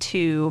get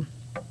to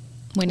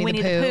Winnie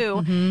the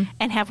Pooh mm-hmm.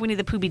 and have Winnie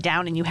the Pooh be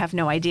down, and you have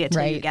no idea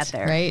till you get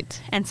there. Right.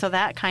 And so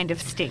that kind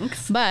of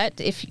stinks. But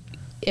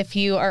if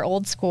you are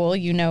old school,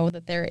 you know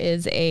that there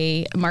is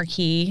a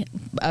marquee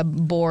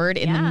board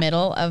in the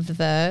middle of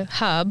the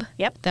hub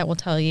that will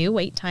tell you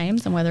wait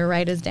times and whether a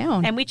ride is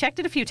down. And we checked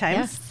it a few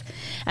times. Yes.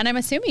 And I'm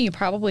assuming you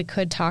probably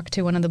could talk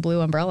to one of the Blue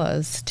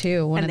Umbrellas,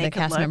 too, one of the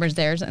cast members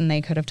there, and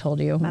they could have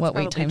told you what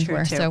wait times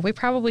were. Too. So we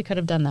probably could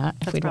have done that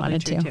if we'd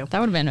wanted to. Too. That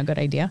would have been a good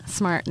idea.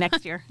 Smart.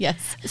 Next year.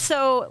 Yes.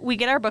 So we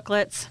get our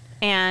booklets.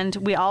 And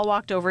we all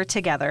walked over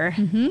together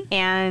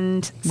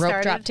and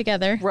rope dropped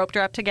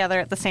together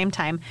at the same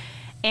time.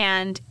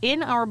 And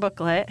in our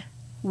booklet,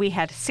 we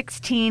had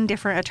 16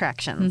 different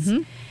attractions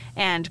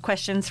and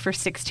questions for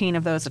 16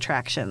 of those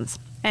attractions.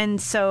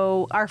 And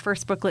so our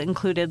first booklet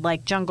included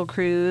like Jungle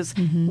Cruise,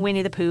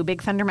 Winnie the Pooh,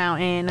 Big Thunder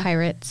Mountain,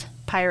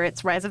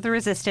 Pirates, Rise of the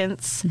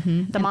Resistance,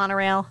 the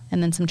monorail.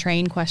 And then some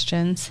train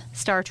questions.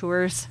 Star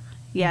Tours.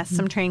 Yes,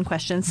 some train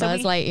questions. So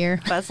Buzz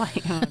Lightyear.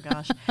 Oh,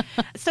 gosh.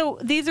 So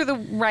these are the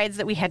rides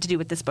that we had to do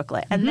with this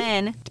booklet. And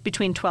then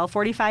between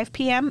 12:45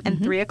 p.m.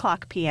 and 3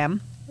 o'clock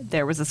p.m.,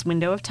 there was this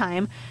window of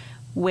time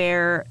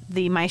where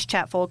the Mice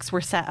Chat folks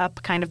were set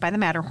up kind of by the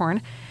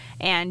Matterhorn.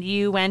 And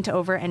you went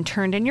over and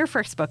turned in your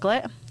first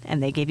booklet,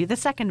 and they gave you the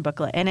second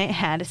booklet. And it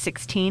had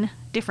 16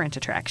 different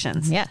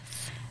attractions. Yes.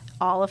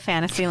 All of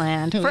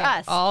Fantasyland for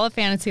us. All of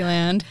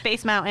Fantasyland.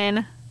 Space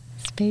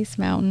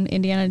Mountain,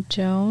 Indiana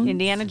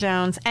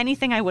Jones,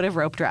 anything I would have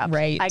rope dropped.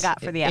 Right. I got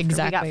for the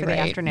the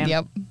afternoon.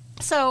 Yep.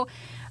 So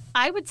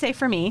I would say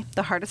for me,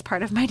 the hardest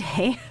part of my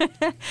day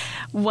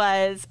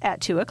was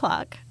at 2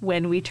 o'clock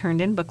when we turned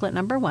in booklet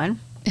number 1.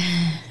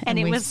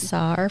 And we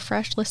saw our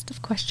fresh list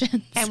of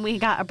questions. And we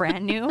got a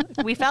brand new.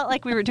 We felt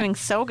like we were doing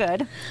so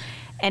good.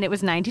 And it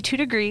was 92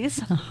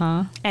 degrees.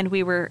 And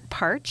we were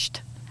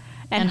parched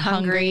and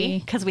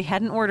hungry because we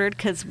hadn't ordered,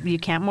 because you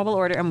can't mobile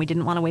order, and we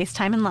didn't want to waste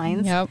time in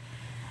lines. Yep.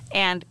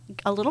 And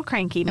a little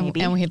cranky,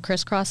 maybe. And we had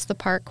crisscrossed the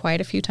park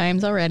quite a few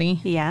times already.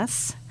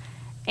 Yes.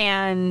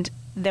 And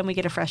then we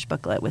get a fresh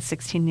booklet with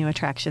 16 new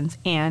attractions.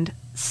 And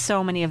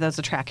so many of those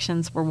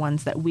attractions were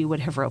ones that we would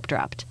have rope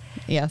dropped.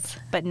 Yes.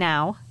 But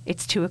now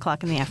it's 2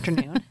 o'clock in the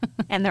afternoon,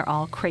 and they're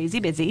all crazy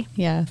busy.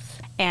 Yes.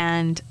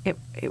 And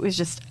it was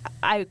just,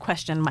 I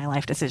questioned my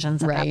life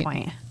decisions at that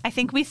point. I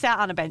think we sat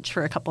on a bench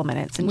for a couple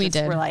minutes and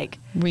were like...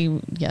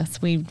 We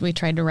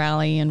tried to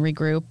rally and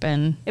regroup,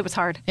 and... It was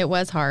hard. It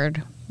was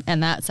hard.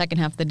 And that second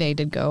half of the day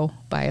did go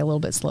by a little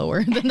bit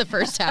slower than the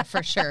first half,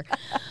 for sure.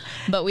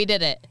 But we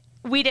did it.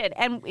 We did.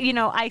 And, you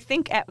know, I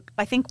think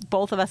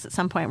both of us at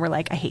some point were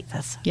like, I hate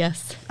this.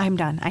 Yes. I'm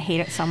done. I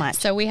hate it so much.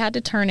 So we had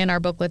to turn in our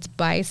booklets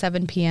by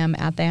 7 p.m.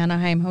 at the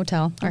Anaheim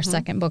Hotel, our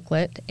second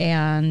booklet.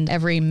 And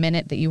every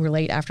minute that you were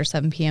late after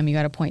 7 p.m., you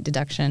got a point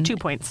deduction. 2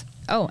 points.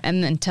 Oh,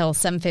 and until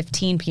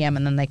 7:15 p.m.,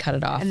 and then they cut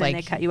it off. And then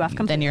they cut you off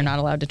completely. Then you're not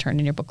allowed to turn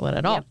in your booklet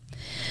at all. Yep.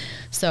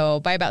 So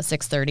by about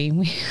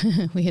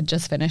 6:30, we had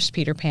just finished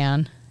Peter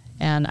Pan.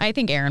 And I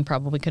think Aaron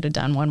probably could have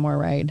done one more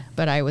ride,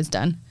 but I was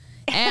done.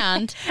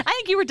 And I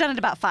think you were done at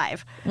about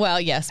 5.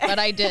 Well, yes, but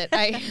I did.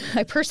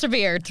 I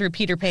persevered through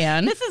Peter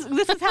Pan. This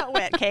is how it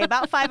went. Okay,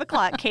 about 5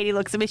 o'clock, Katie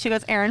looks at me. She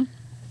goes, "Aaron,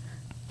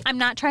 I'm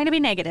not trying to be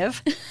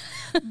negative,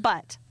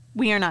 but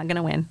we are not going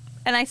to win."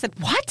 And I said,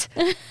 "What?"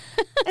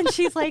 And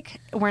she's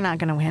like, "We're not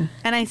going to win."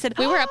 And I said,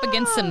 "We were up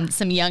against some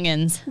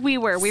youngins. We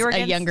were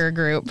a younger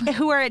group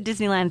who are at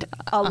Disneyland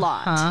a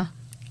lot."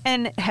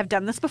 And have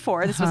done this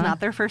before. This was not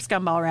their first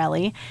Gumball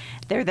rally.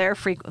 They're there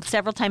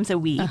several times a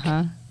week.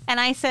 And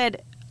I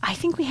said, I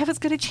think we have as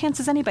good a chance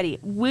as anybody.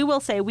 We will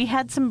say we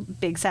had some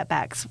big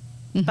setbacks.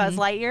 Buzz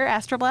Lightyear,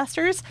 Astro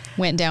Blasters.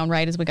 Went down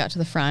right as we got to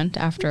the front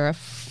after a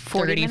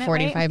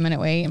 45-minute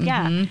wait.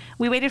 Yeah.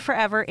 We waited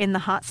forever in the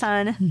hot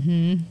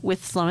sun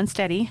with Slow and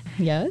Steady.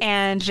 Yes.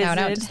 And shout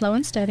out to Slow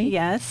and Steady.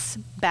 Yes.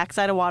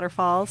 Backside of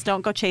Waterfalls.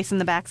 Don't go chasing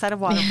the backside of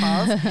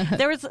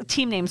Waterfalls.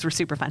 Team names were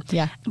super fun.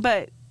 Yeah.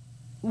 But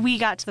we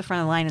got to the front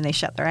of the line and they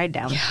shut the ride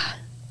down. Yeah.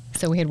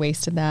 So we had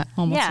wasted that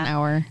almost an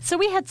hour. So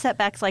we had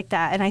setbacks like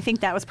that, and I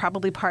think that was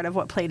probably part of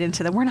what played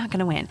into the we're not going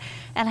to win.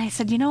 And I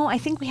said, I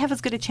think we have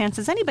as good a chance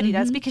as anybody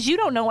does, because you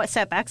don't know what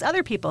setbacks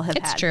other people have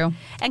had. It's true.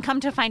 And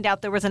come to find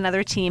out, there was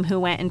another team who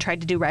went and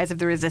tried to do Rise of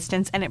the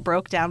Resistance, and it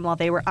broke down while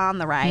they were on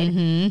the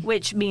ride,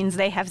 which means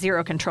they have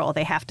zero control.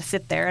 They have to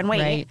sit there and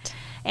wait. Right.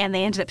 and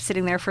they ended up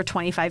sitting there for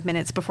 25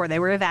 minutes before they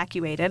were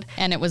evacuated.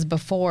 And it was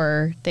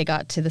before they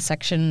got to the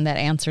section that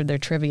answered their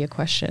trivia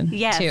question,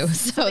 too.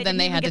 So then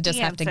they had to just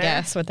have to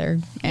guess what their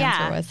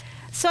answer was.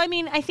 So, I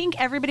mean, I think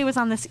everybody was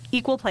on this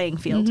equal playing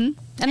field. And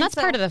that's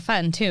part of the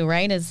fun, too,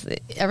 right? Is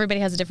everybody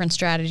has a different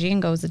strategy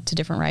and goes to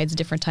different rides at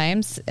different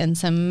times. And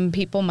some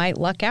people might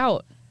luck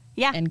out.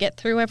 Yeah. And get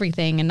through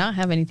everything and not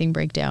have anything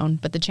break down.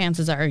 But the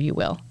chances are you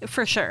will.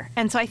 For sure.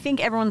 And so I think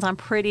everyone's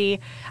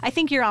I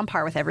think you're on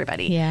par with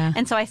everybody. Yeah.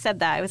 And so I said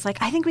that. I was like,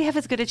 I think we have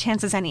as good a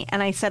chance as any.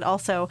 And I said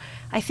also,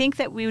 I think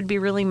that we would be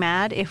really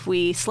mad if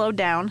we slowed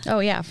down. Oh,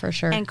 yeah, for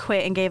sure. And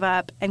quit and gave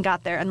up and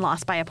got there and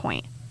lost by a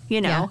point,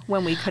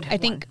 when we could have I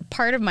think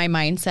part of my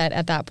mindset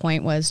at that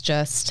point was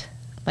just,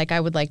 like, I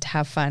would like to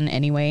have fun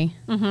anyway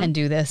and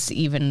do this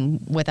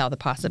even without the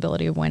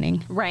possibility of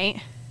winning.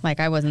 Right. Like,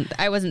 I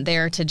wasn't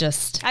there to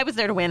just... I was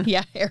there to win.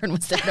 Yeah, Erin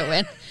was there to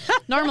win.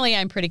 Normally,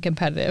 I'm pretty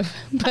competitive.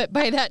 But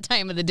by that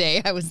time of the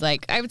day, I was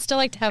like, I would still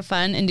like to have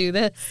fun and do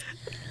this.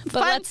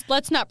 But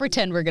let's not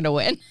pretend we're going to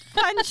win.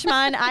 Fun,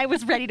 Shmun. I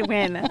was ready to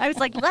win. I was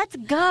like, let's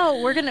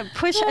go. We're going to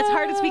push as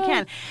hard as we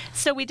can.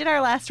 So we did our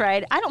last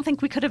ride. I don't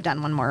think we could have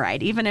done one more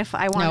ride, even if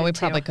I wanted to. No, we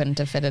probably couldn't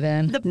have fit it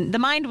in. The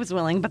mind was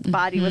willing, but the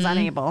body was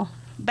unable.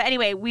 But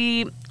anyway,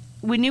 we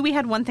knew we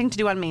had one thing to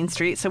do on Main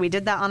Street, so we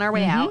did that on our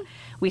way out.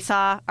 We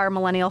saw our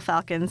Millennial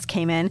Falcons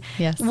came in.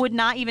 Yes. Would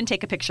not even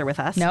take a picture with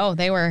us. No,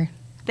 they were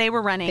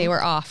running. They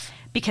were off.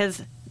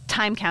 Because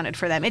time counted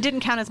for them. It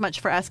didn't count as much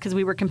for us because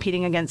we were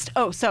competing against,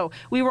 so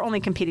we were only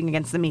competing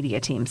against the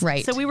media teams.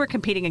 Right. So we were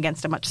competing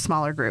against a much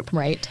smaller group.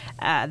 Right.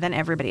 Than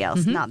everybody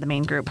else, not the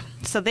main group.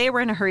 So they were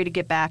in a hurry to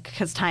get back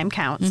because time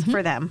counts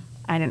for them.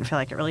 I didn't feel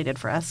like it really did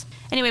for us.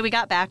 Anyway, we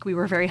got back. We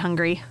were very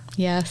hungry.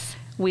 Yes.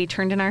 We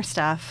turned in our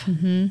stuff.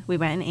 We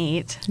went and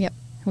ate. Yep.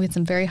 We had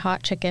some very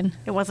hot chicken.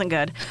 It wasn't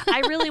good.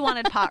 I really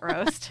wanted pot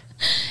roast.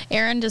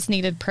 Erin just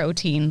needed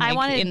protein, like, I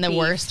wanted in the beef.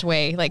 worst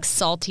way, like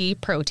salty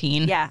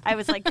protein. Yeah, I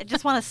was like, I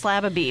just want a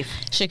slab of beef.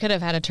 She could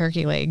have had a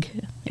turkey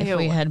leg if Ew,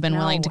 we had been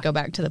willing no. to go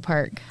back to the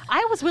park.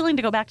 I was willing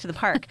to go back to the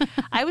park.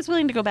 I was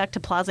willing to go back to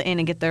Plaza Inn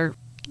and get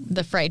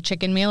The fried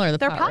chicken meal or the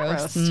Their pot pot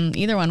roast. roast.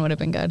 Either one would have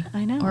been good.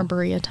 I know. Or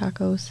burrito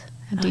tacos.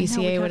 At I know, we DCA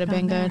could would have have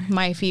been gone good. there.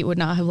 My feet would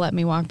not have let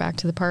me walk back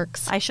to the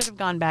parks. I should have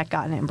gone back,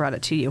 gotten it, and brought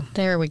it to you.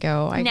 There we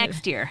go.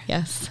 Next year.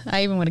 Yes.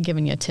 I even would have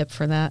given you a tip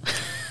for that.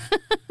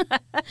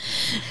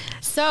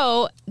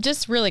 So,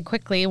 just really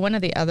quickly, one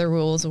of the other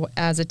rules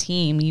as a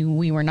team,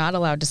 we were not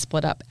allowed to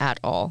split up at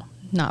all.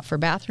 Not for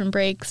bathroom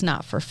breaks,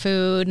 not for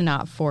food,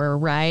 not for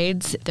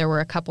rides. There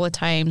were a couple of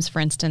times, for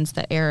instance,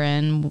 that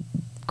Erin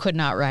could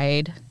not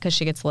ride because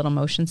she gets a little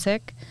motion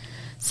sick.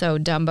 So,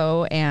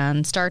 Dumbo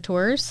and Star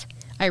Tours,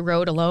 I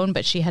rode alone,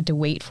 but she had to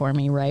wait for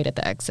me right at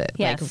the exit.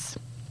 Yes.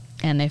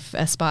 And if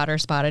a spotter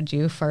spotted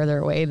you farther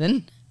away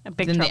than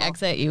Big the trouble.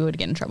 exit, you would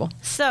get in trouble.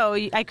 So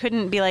I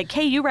couldn't be like,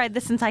 hey, you ride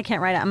this since I can't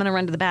ride it. I'm going to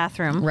run to the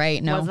bathroom.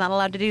 Right, no. Was not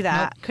allowed to do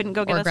that. Nope. Couldn't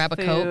go get Or us grab a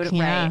food. Coke.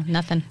 Yeah, Right.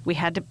 nothing. We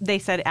had to, they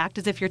said, act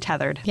as if you're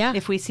tethered. Yeah.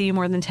 If we see you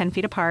more than 10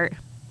 feet apart,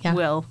 Yeah.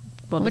 we'll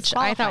Which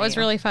I thought was disqualify you.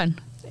 really fun.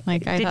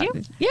 Like, I Did thought,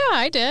 you? Yeah,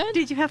 I did.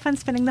 Did you have fun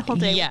spending the whole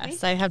day Yes,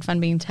 with me? I had fun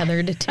being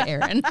tethered to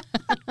Erin.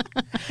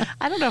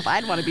 I don't know if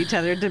I'd want to be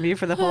tethered to me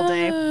for the whole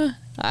day.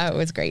 It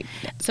was great.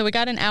 So we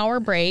got an hour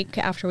break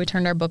after we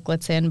turned our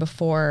booklets in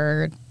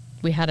before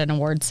we had an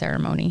award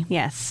ceremony.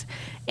 Yes.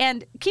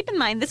 And keep in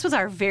mind, this was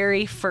our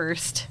very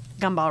first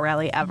Gumball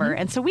Rally ever.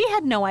 And so we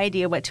had no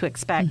idea what to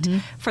expect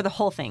for the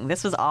whole thing.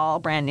 This was all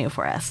brand new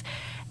for us.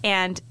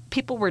 And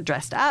people were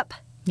dressed up.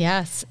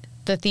 Yes.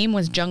 The theme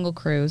was Jungle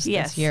Cruise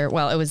Yes. this year.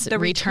 Well, it was The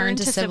Return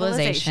to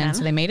Civilization.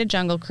 So they made a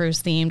Jungle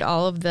Cruise themed.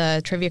 All of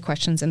the trivia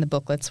questions in the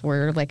booklets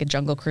were like a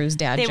Jungle Cruise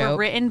dad They joke. were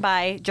written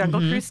by Jungle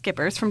Cruise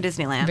skippers from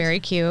Disneyland.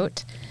 Very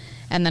cute.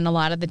 And then a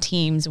lot of the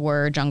teams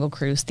were Jungle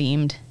Cruise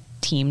themed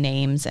team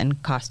names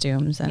and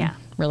costumes, and Yeah.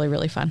 really,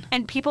 really fun.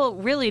 And people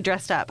really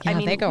dressed up. Yeah, I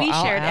mean, they go we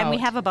all shared, and we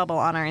out. have a bubble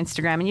on our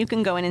Instagram, and you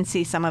can go in and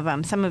see some of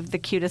them, some of the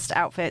cutest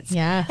outfits.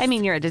 Yes. I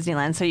mean, you're at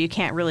Disneyland, so you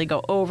can't really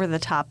go over the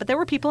top, but there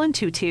were people in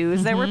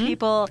tutus. There were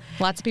people.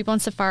 Lots of people in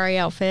safari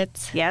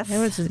outfits. Yes. It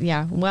was,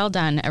 well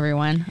done,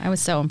 everyone. I was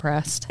so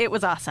impressed. It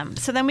was awesome.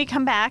 So then we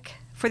come back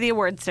for the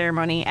award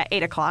ceremony at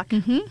 8 o'clock.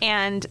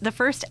 And the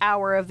first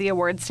hour of the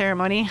award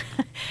ceremony,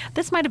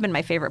 this might have been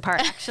my favorite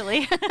part,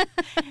 actually.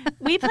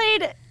 We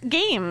played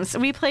games.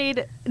 We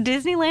played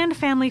Disneyland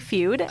Family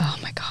Feud Oh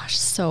my gosh,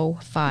 so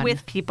fun.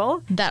 with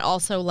people. that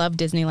also love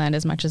Disneyland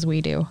as much as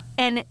we do.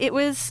 And it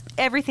was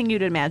everything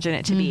you'd imagine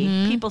it to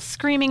be. People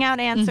screaming out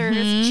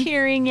answers,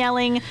 cheering,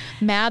 yelling.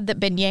 Mad that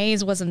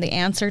beignets wasn't the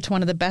answer to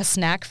one of the best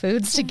snack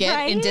foods to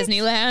get in Right?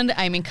 Disneyland.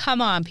 I mean,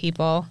 come on,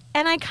 people.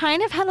 And I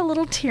kind of had a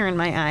little tear in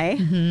my eye.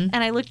 And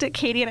I looked at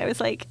Katie and I was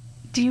like,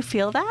 do you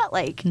feel that?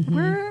 Like,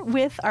 we're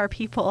with our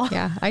people.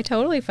 Yeah, I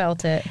totally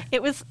felt it.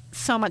 It was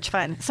so much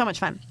fun. So much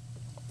fun.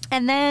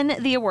 And then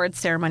the awards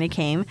ceremony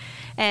came,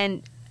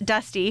 and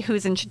Dusty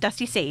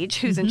Sage,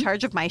 who's in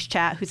charge of Mice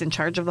Chat, who's in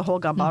charge of the whole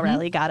Gumball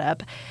Rally, got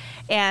up.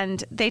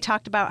 And they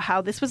talked about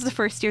how this was the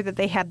first year that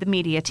they had the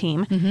media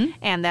team,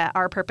 and that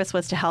our purpose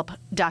was to help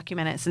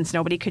document it since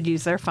nobody could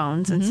use their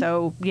phones. And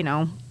so,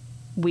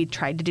 we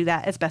tried to do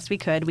that as best we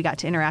could. We got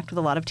to interact with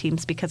a lot of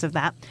teams because of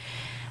that.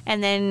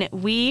 And then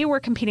we were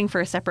competing for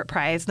a separate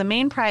prize. The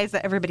main prize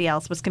that everybody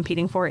else was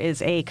competing for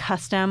is a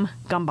custom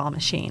gumball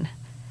machine.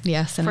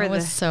 Yes, and it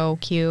was so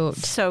cute.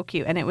 So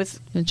cute. And it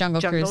was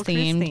Jungle Cruise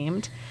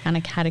themed. And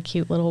it had a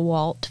cute little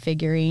Walt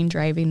figurine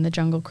driving the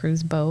Jungle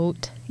Cruise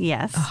boat.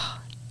 Yes. Oh,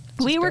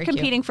 we were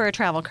competing for a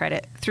travel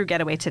credit through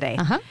Getaway Today.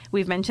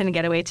 We've mentioned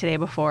Getaway Today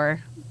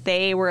before.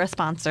 They were a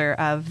sponsor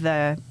of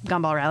the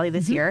Gumball Rally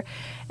this year.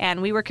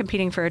 And we were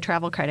competing for a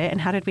travel credit. And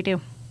how did we do?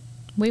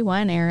 We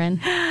won, Erin.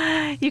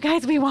 You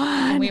guys, we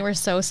won. We were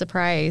so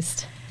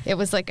surprised. It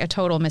was like a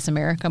total Miss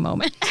America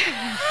moment.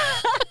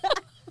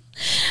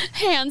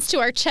 Hands to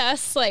our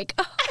chests, like,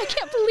 oh, I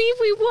can't believe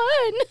we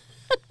won.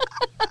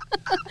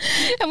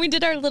 And we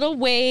did our little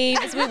wave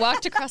as we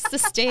walked across the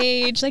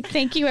stage. Like,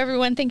 thank you,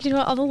 everyone. Thank you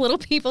to all the little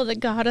people that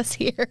got us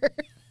here.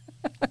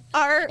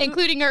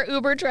 Including our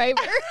Uber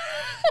driver.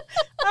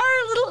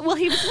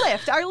 He was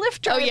Lyft. Our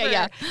Lyft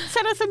driver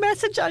sent us a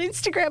message on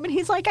Instagram, and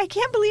he's like, I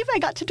can't believe I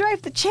got to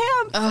drive the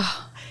Champ.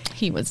 Oh,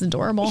 he was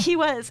adorable. He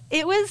was.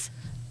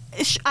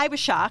 I was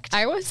shocked.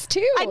 I was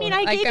too. I mean,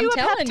 I gave you a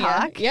pep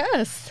talk.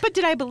 Yes. But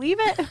did I believe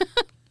it?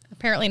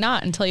 Apparently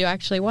not until you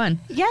actually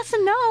won. Yes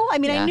and no. I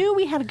mean, I knew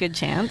we had a good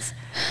chance.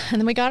 And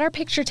then we got our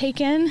picture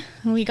taken.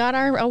 And we got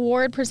our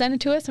award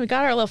presented to us. And we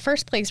got our little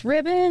first place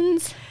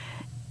ribbons.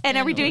 And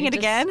are we doing it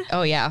again?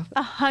 Oh, yeah.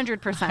 100%.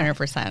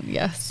 100%,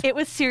 yes. It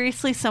was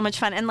seriously so much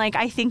fun. And, like,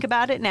 I think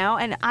about it now,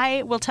 and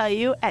I will tell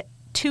you, at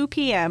 2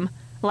 p.m.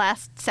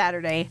 last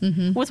Saturday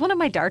was one of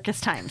my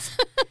darkest times.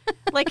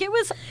 Like, it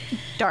was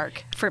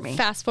dark for me.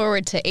 Fast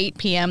forward to 8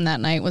 p.m. that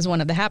night was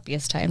one of the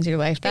happiest times of your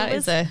life. That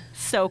is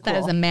so cool. That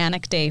is a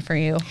manic day for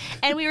you.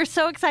 And we were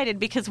so excited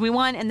because we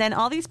won. And then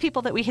all these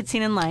people that we had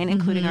seen in line,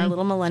 including our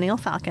little millennial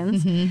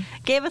falcons,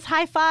 gave us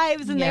high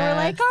fives. And they were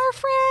like, our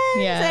friends.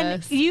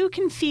 Yes. And you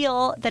can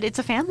feel that it's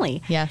a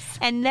family. Yes.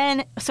 And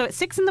then, so at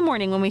 6 a.m.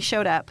 when we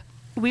showed up,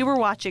 we were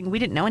watching. We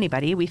didn't know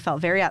anybody. I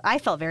felt very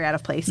out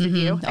of place. Did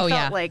you? I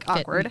felt like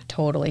awkward.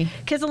 Totally.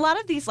 Because a lot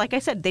of these, like I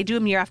said, they do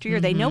them year after year.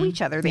 They know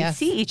each other. They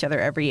see each other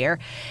every year.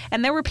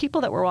 And there were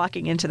people that were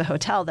walking into the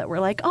hotel that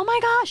were like, oh my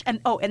gosh.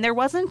 And there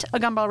wasn't a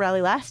Gumball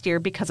Rally last year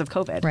because of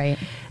COVID. Right.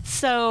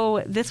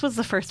 So this was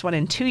the first one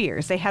in 2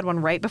 years. They had one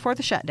right before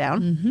the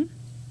shutdown.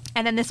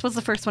 And then this was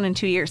the first one in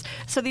 2 years.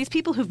 So these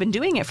people who've been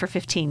doing it for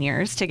 15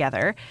 years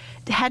together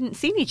hadn't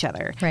seen each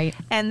other. Right.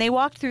 And they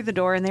walked through the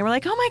door and they were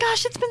like, oh my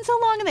gosh, it's been so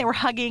long. And they were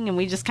hugging and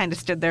we just kind of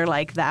stood there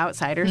like the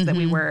outsiders that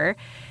we were.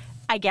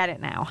 I get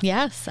it now.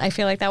 Yes. I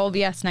feel like that will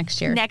be us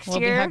next year. We'll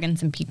be hugging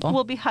some people.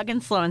 We'll be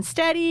hugging Slow and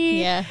Steady.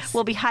 Yes.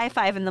 We'll be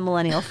high-fiving the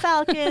Millennial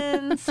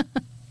Falcons.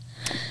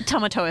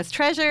 Tamatoa's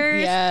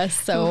Treasures. Yes,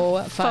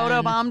 so fun.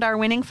 Photobombed our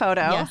winning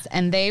photo. Yes,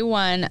 and they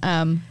won.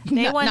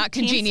 Not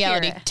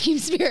Congeniality, Team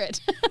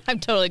Spirit. I'm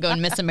totally going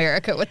Miss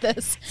America with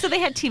this. So they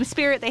had Team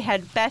Spirit. They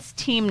had Best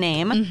Team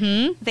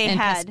Name. They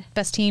had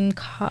Best Team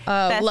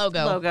best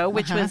Logo,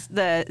 which was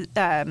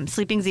the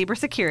Sleeping Zebra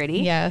Security.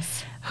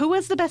 Yes. Who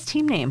was the best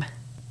team name?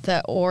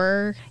 The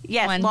Or.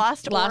 Yes, one.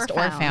 Lost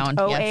or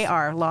Found.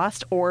 OAR,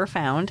 Lost or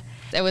Found.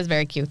 It was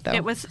very cute, though.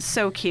 It was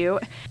so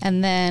cute.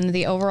 And then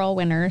the overall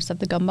winners of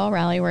the Gumball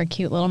Rally were a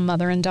cute little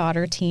mother and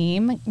daughter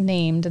team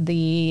named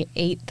the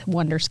 8th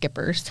Wonder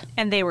Skippers.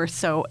 And they were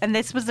and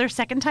this was their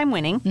second time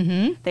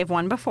winning. They've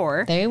won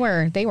before. They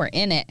were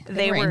in it.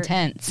 They were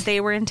intense. They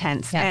were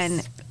intense. Yes.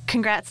 And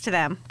congrats to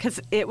them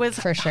because it was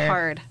For sure.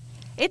 hard.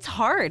 It's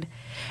hard.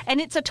 And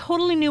it's a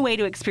totally new way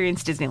to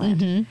experience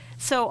Disneyland.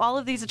 So all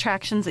of these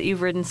attractions that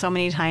you've ridden so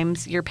many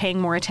times, you're paying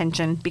more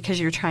attention because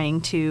you're trying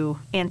to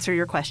answer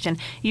your question.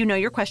 You know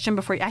your question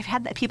before. I've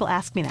had people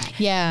ask me that.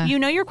 Yeah. You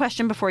know your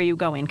question before you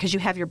go in because you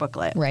have your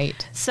booklet.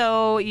 Right.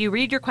 So you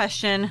read your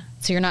question.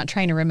 So you're not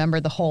trying to remember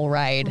the whole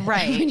ride.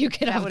 Right. When you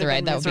get off the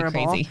ride, that would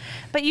be crazy.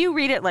 But you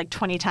read it like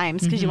 20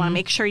 times because you want to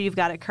make sure you've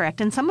got it correct.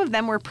 And some of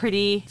them were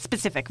pretty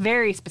specific,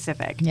 very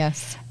specific.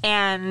 Yes.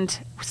 And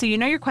so you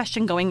know your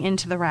question going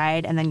into the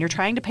ride, and then you're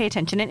trying to pay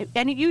attention.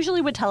 And it usually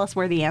would tell us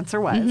where the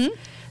answer was.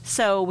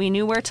 So we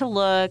knew where to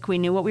look. We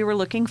knew what we were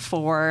looking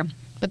for.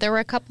 But there were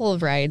a couple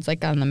of rides,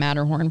 like on the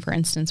Matterhorn, for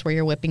instance, where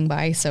you're whipping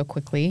by so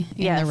quickly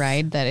in the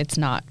ride that it's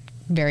not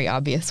very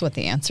obvious what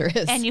the answer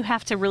is. And you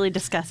have to really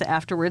discuss it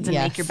afterwards and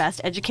make your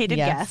best educated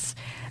guess.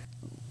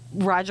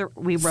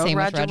 We rode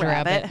Roger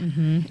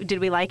Rabbit. Did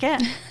we like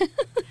it?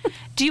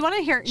 Do you want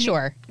to hear?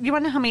 Sure. You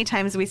want to know how many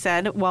times we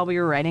said while we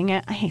were riding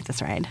it, I hate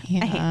this ride.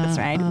 I hate this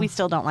ride. We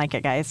still don't like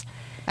it, guys.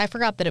 I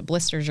forgot that it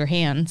blisters your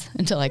hands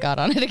until I got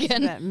on it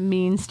again. That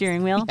mean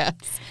steering wheel. Yes.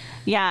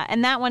 Yeah,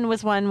 and that one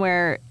was one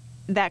where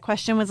that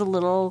question was a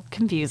little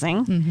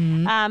confusing.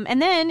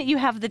 And then you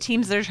have the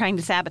teams that are trying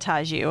to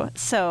sabotage you.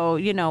 So,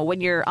 when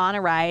you're on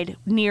a ride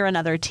near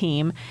another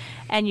team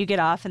and you get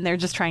off and they're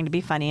just trying to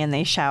be funny and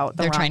they shout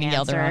the wrong answer. They're trying to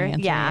yell the wrong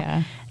answer.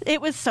 Yeah.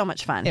 It was so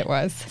much fun. It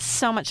was.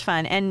 So much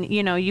fun. And,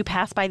 you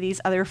pass by these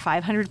other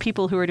 500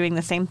 people who are doing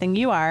the same thing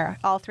you are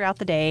all throughout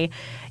the day.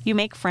 You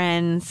make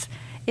friends.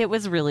 It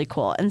was really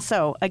cool. And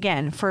so,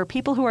 again, for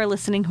people who are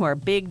listening who are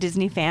big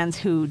Disney fans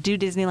who do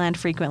Disneyland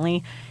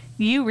frequently,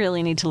 You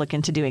really need to look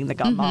into doing the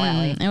Gumball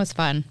Rally. It was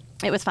fun.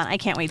 It was fun. I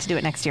can't wait to do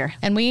it next year.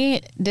 And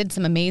we did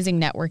some amazing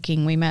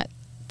networking. We met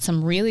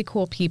some really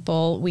cool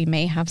people. We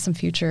may have some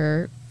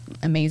future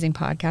amazing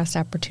podcast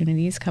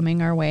opportunities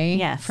coming our way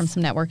from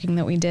some networking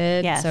that we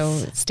did. Yes. So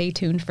stay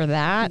tuned for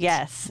that.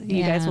 Yes.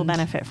 You guys will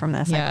benefit from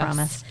this, I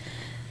promise.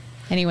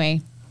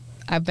 Anyway,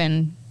 I've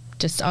been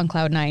just on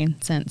cloud nine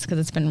since, because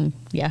it's been,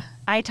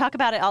 I talk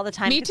about it all the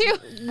time. Me too.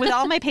 With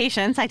all my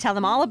patients, I tell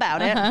them all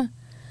about it.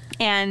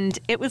 And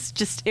it was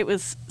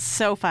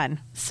so fun.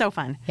 So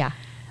fun. Yeah.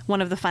 One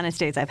of the funnest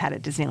days I've had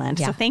at Disneyland.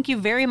 Yeah. So thank you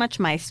very much,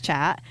 Mice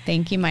Chat.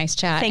 Thank you, Mice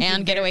Chat. Thank and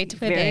you Getaway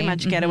Today. Very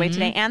much Getaway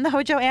Today. And the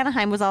Hojo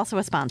Anaheim was also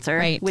a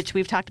sponsor, which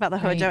we've talked about the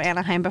Hojo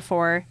Anaheim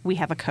before. We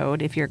have a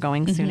code. If you're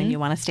going soon and you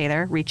want to stay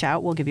there, reach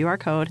out. We'll give you our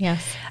code.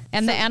 Yes.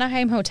 And the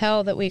Anaheim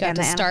Hotel that we got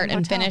to start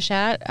and finish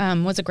at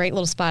was a great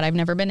little spot. I've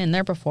never been in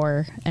there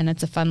before. And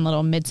it's a fun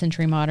little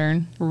mid-century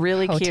modern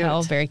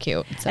hotel. Cute. Very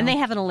cute. So. And they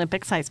have an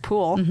Olympic-sized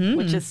pool,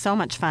 which is so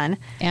much fun.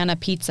 And a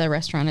pizza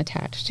restaurant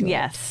attached to it.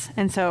 Yes.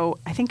 And so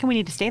I think we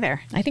need to stay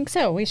there. I think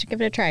so. We should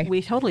give it a try.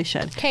 We totally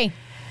should. Okay.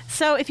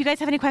 So if you guys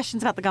have any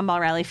questions about the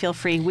Gumball Rally, feel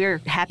free. We're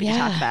happy to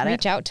talk about it.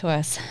 Reach out to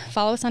us.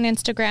 Follow us on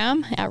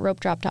Instagram at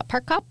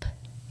ropedrop.parkcop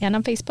and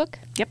on Facebook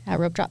at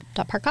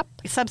ropedrop.parkcop.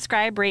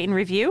 Subscribe, rate, and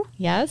review.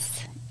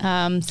 Yes.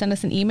 Send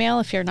us an email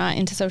if you're not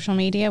into social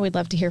media. We'd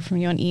love to hear from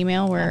you on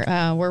email. We're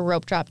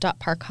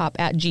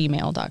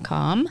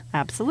ropedrop.parkcop@gmail.com.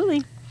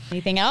 Absolutely.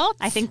 Anything else?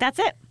 I think that's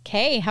it.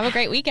 Okay. Have a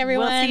great week,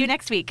 everyone. We'll see you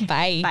next week.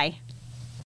 Bye. Bye.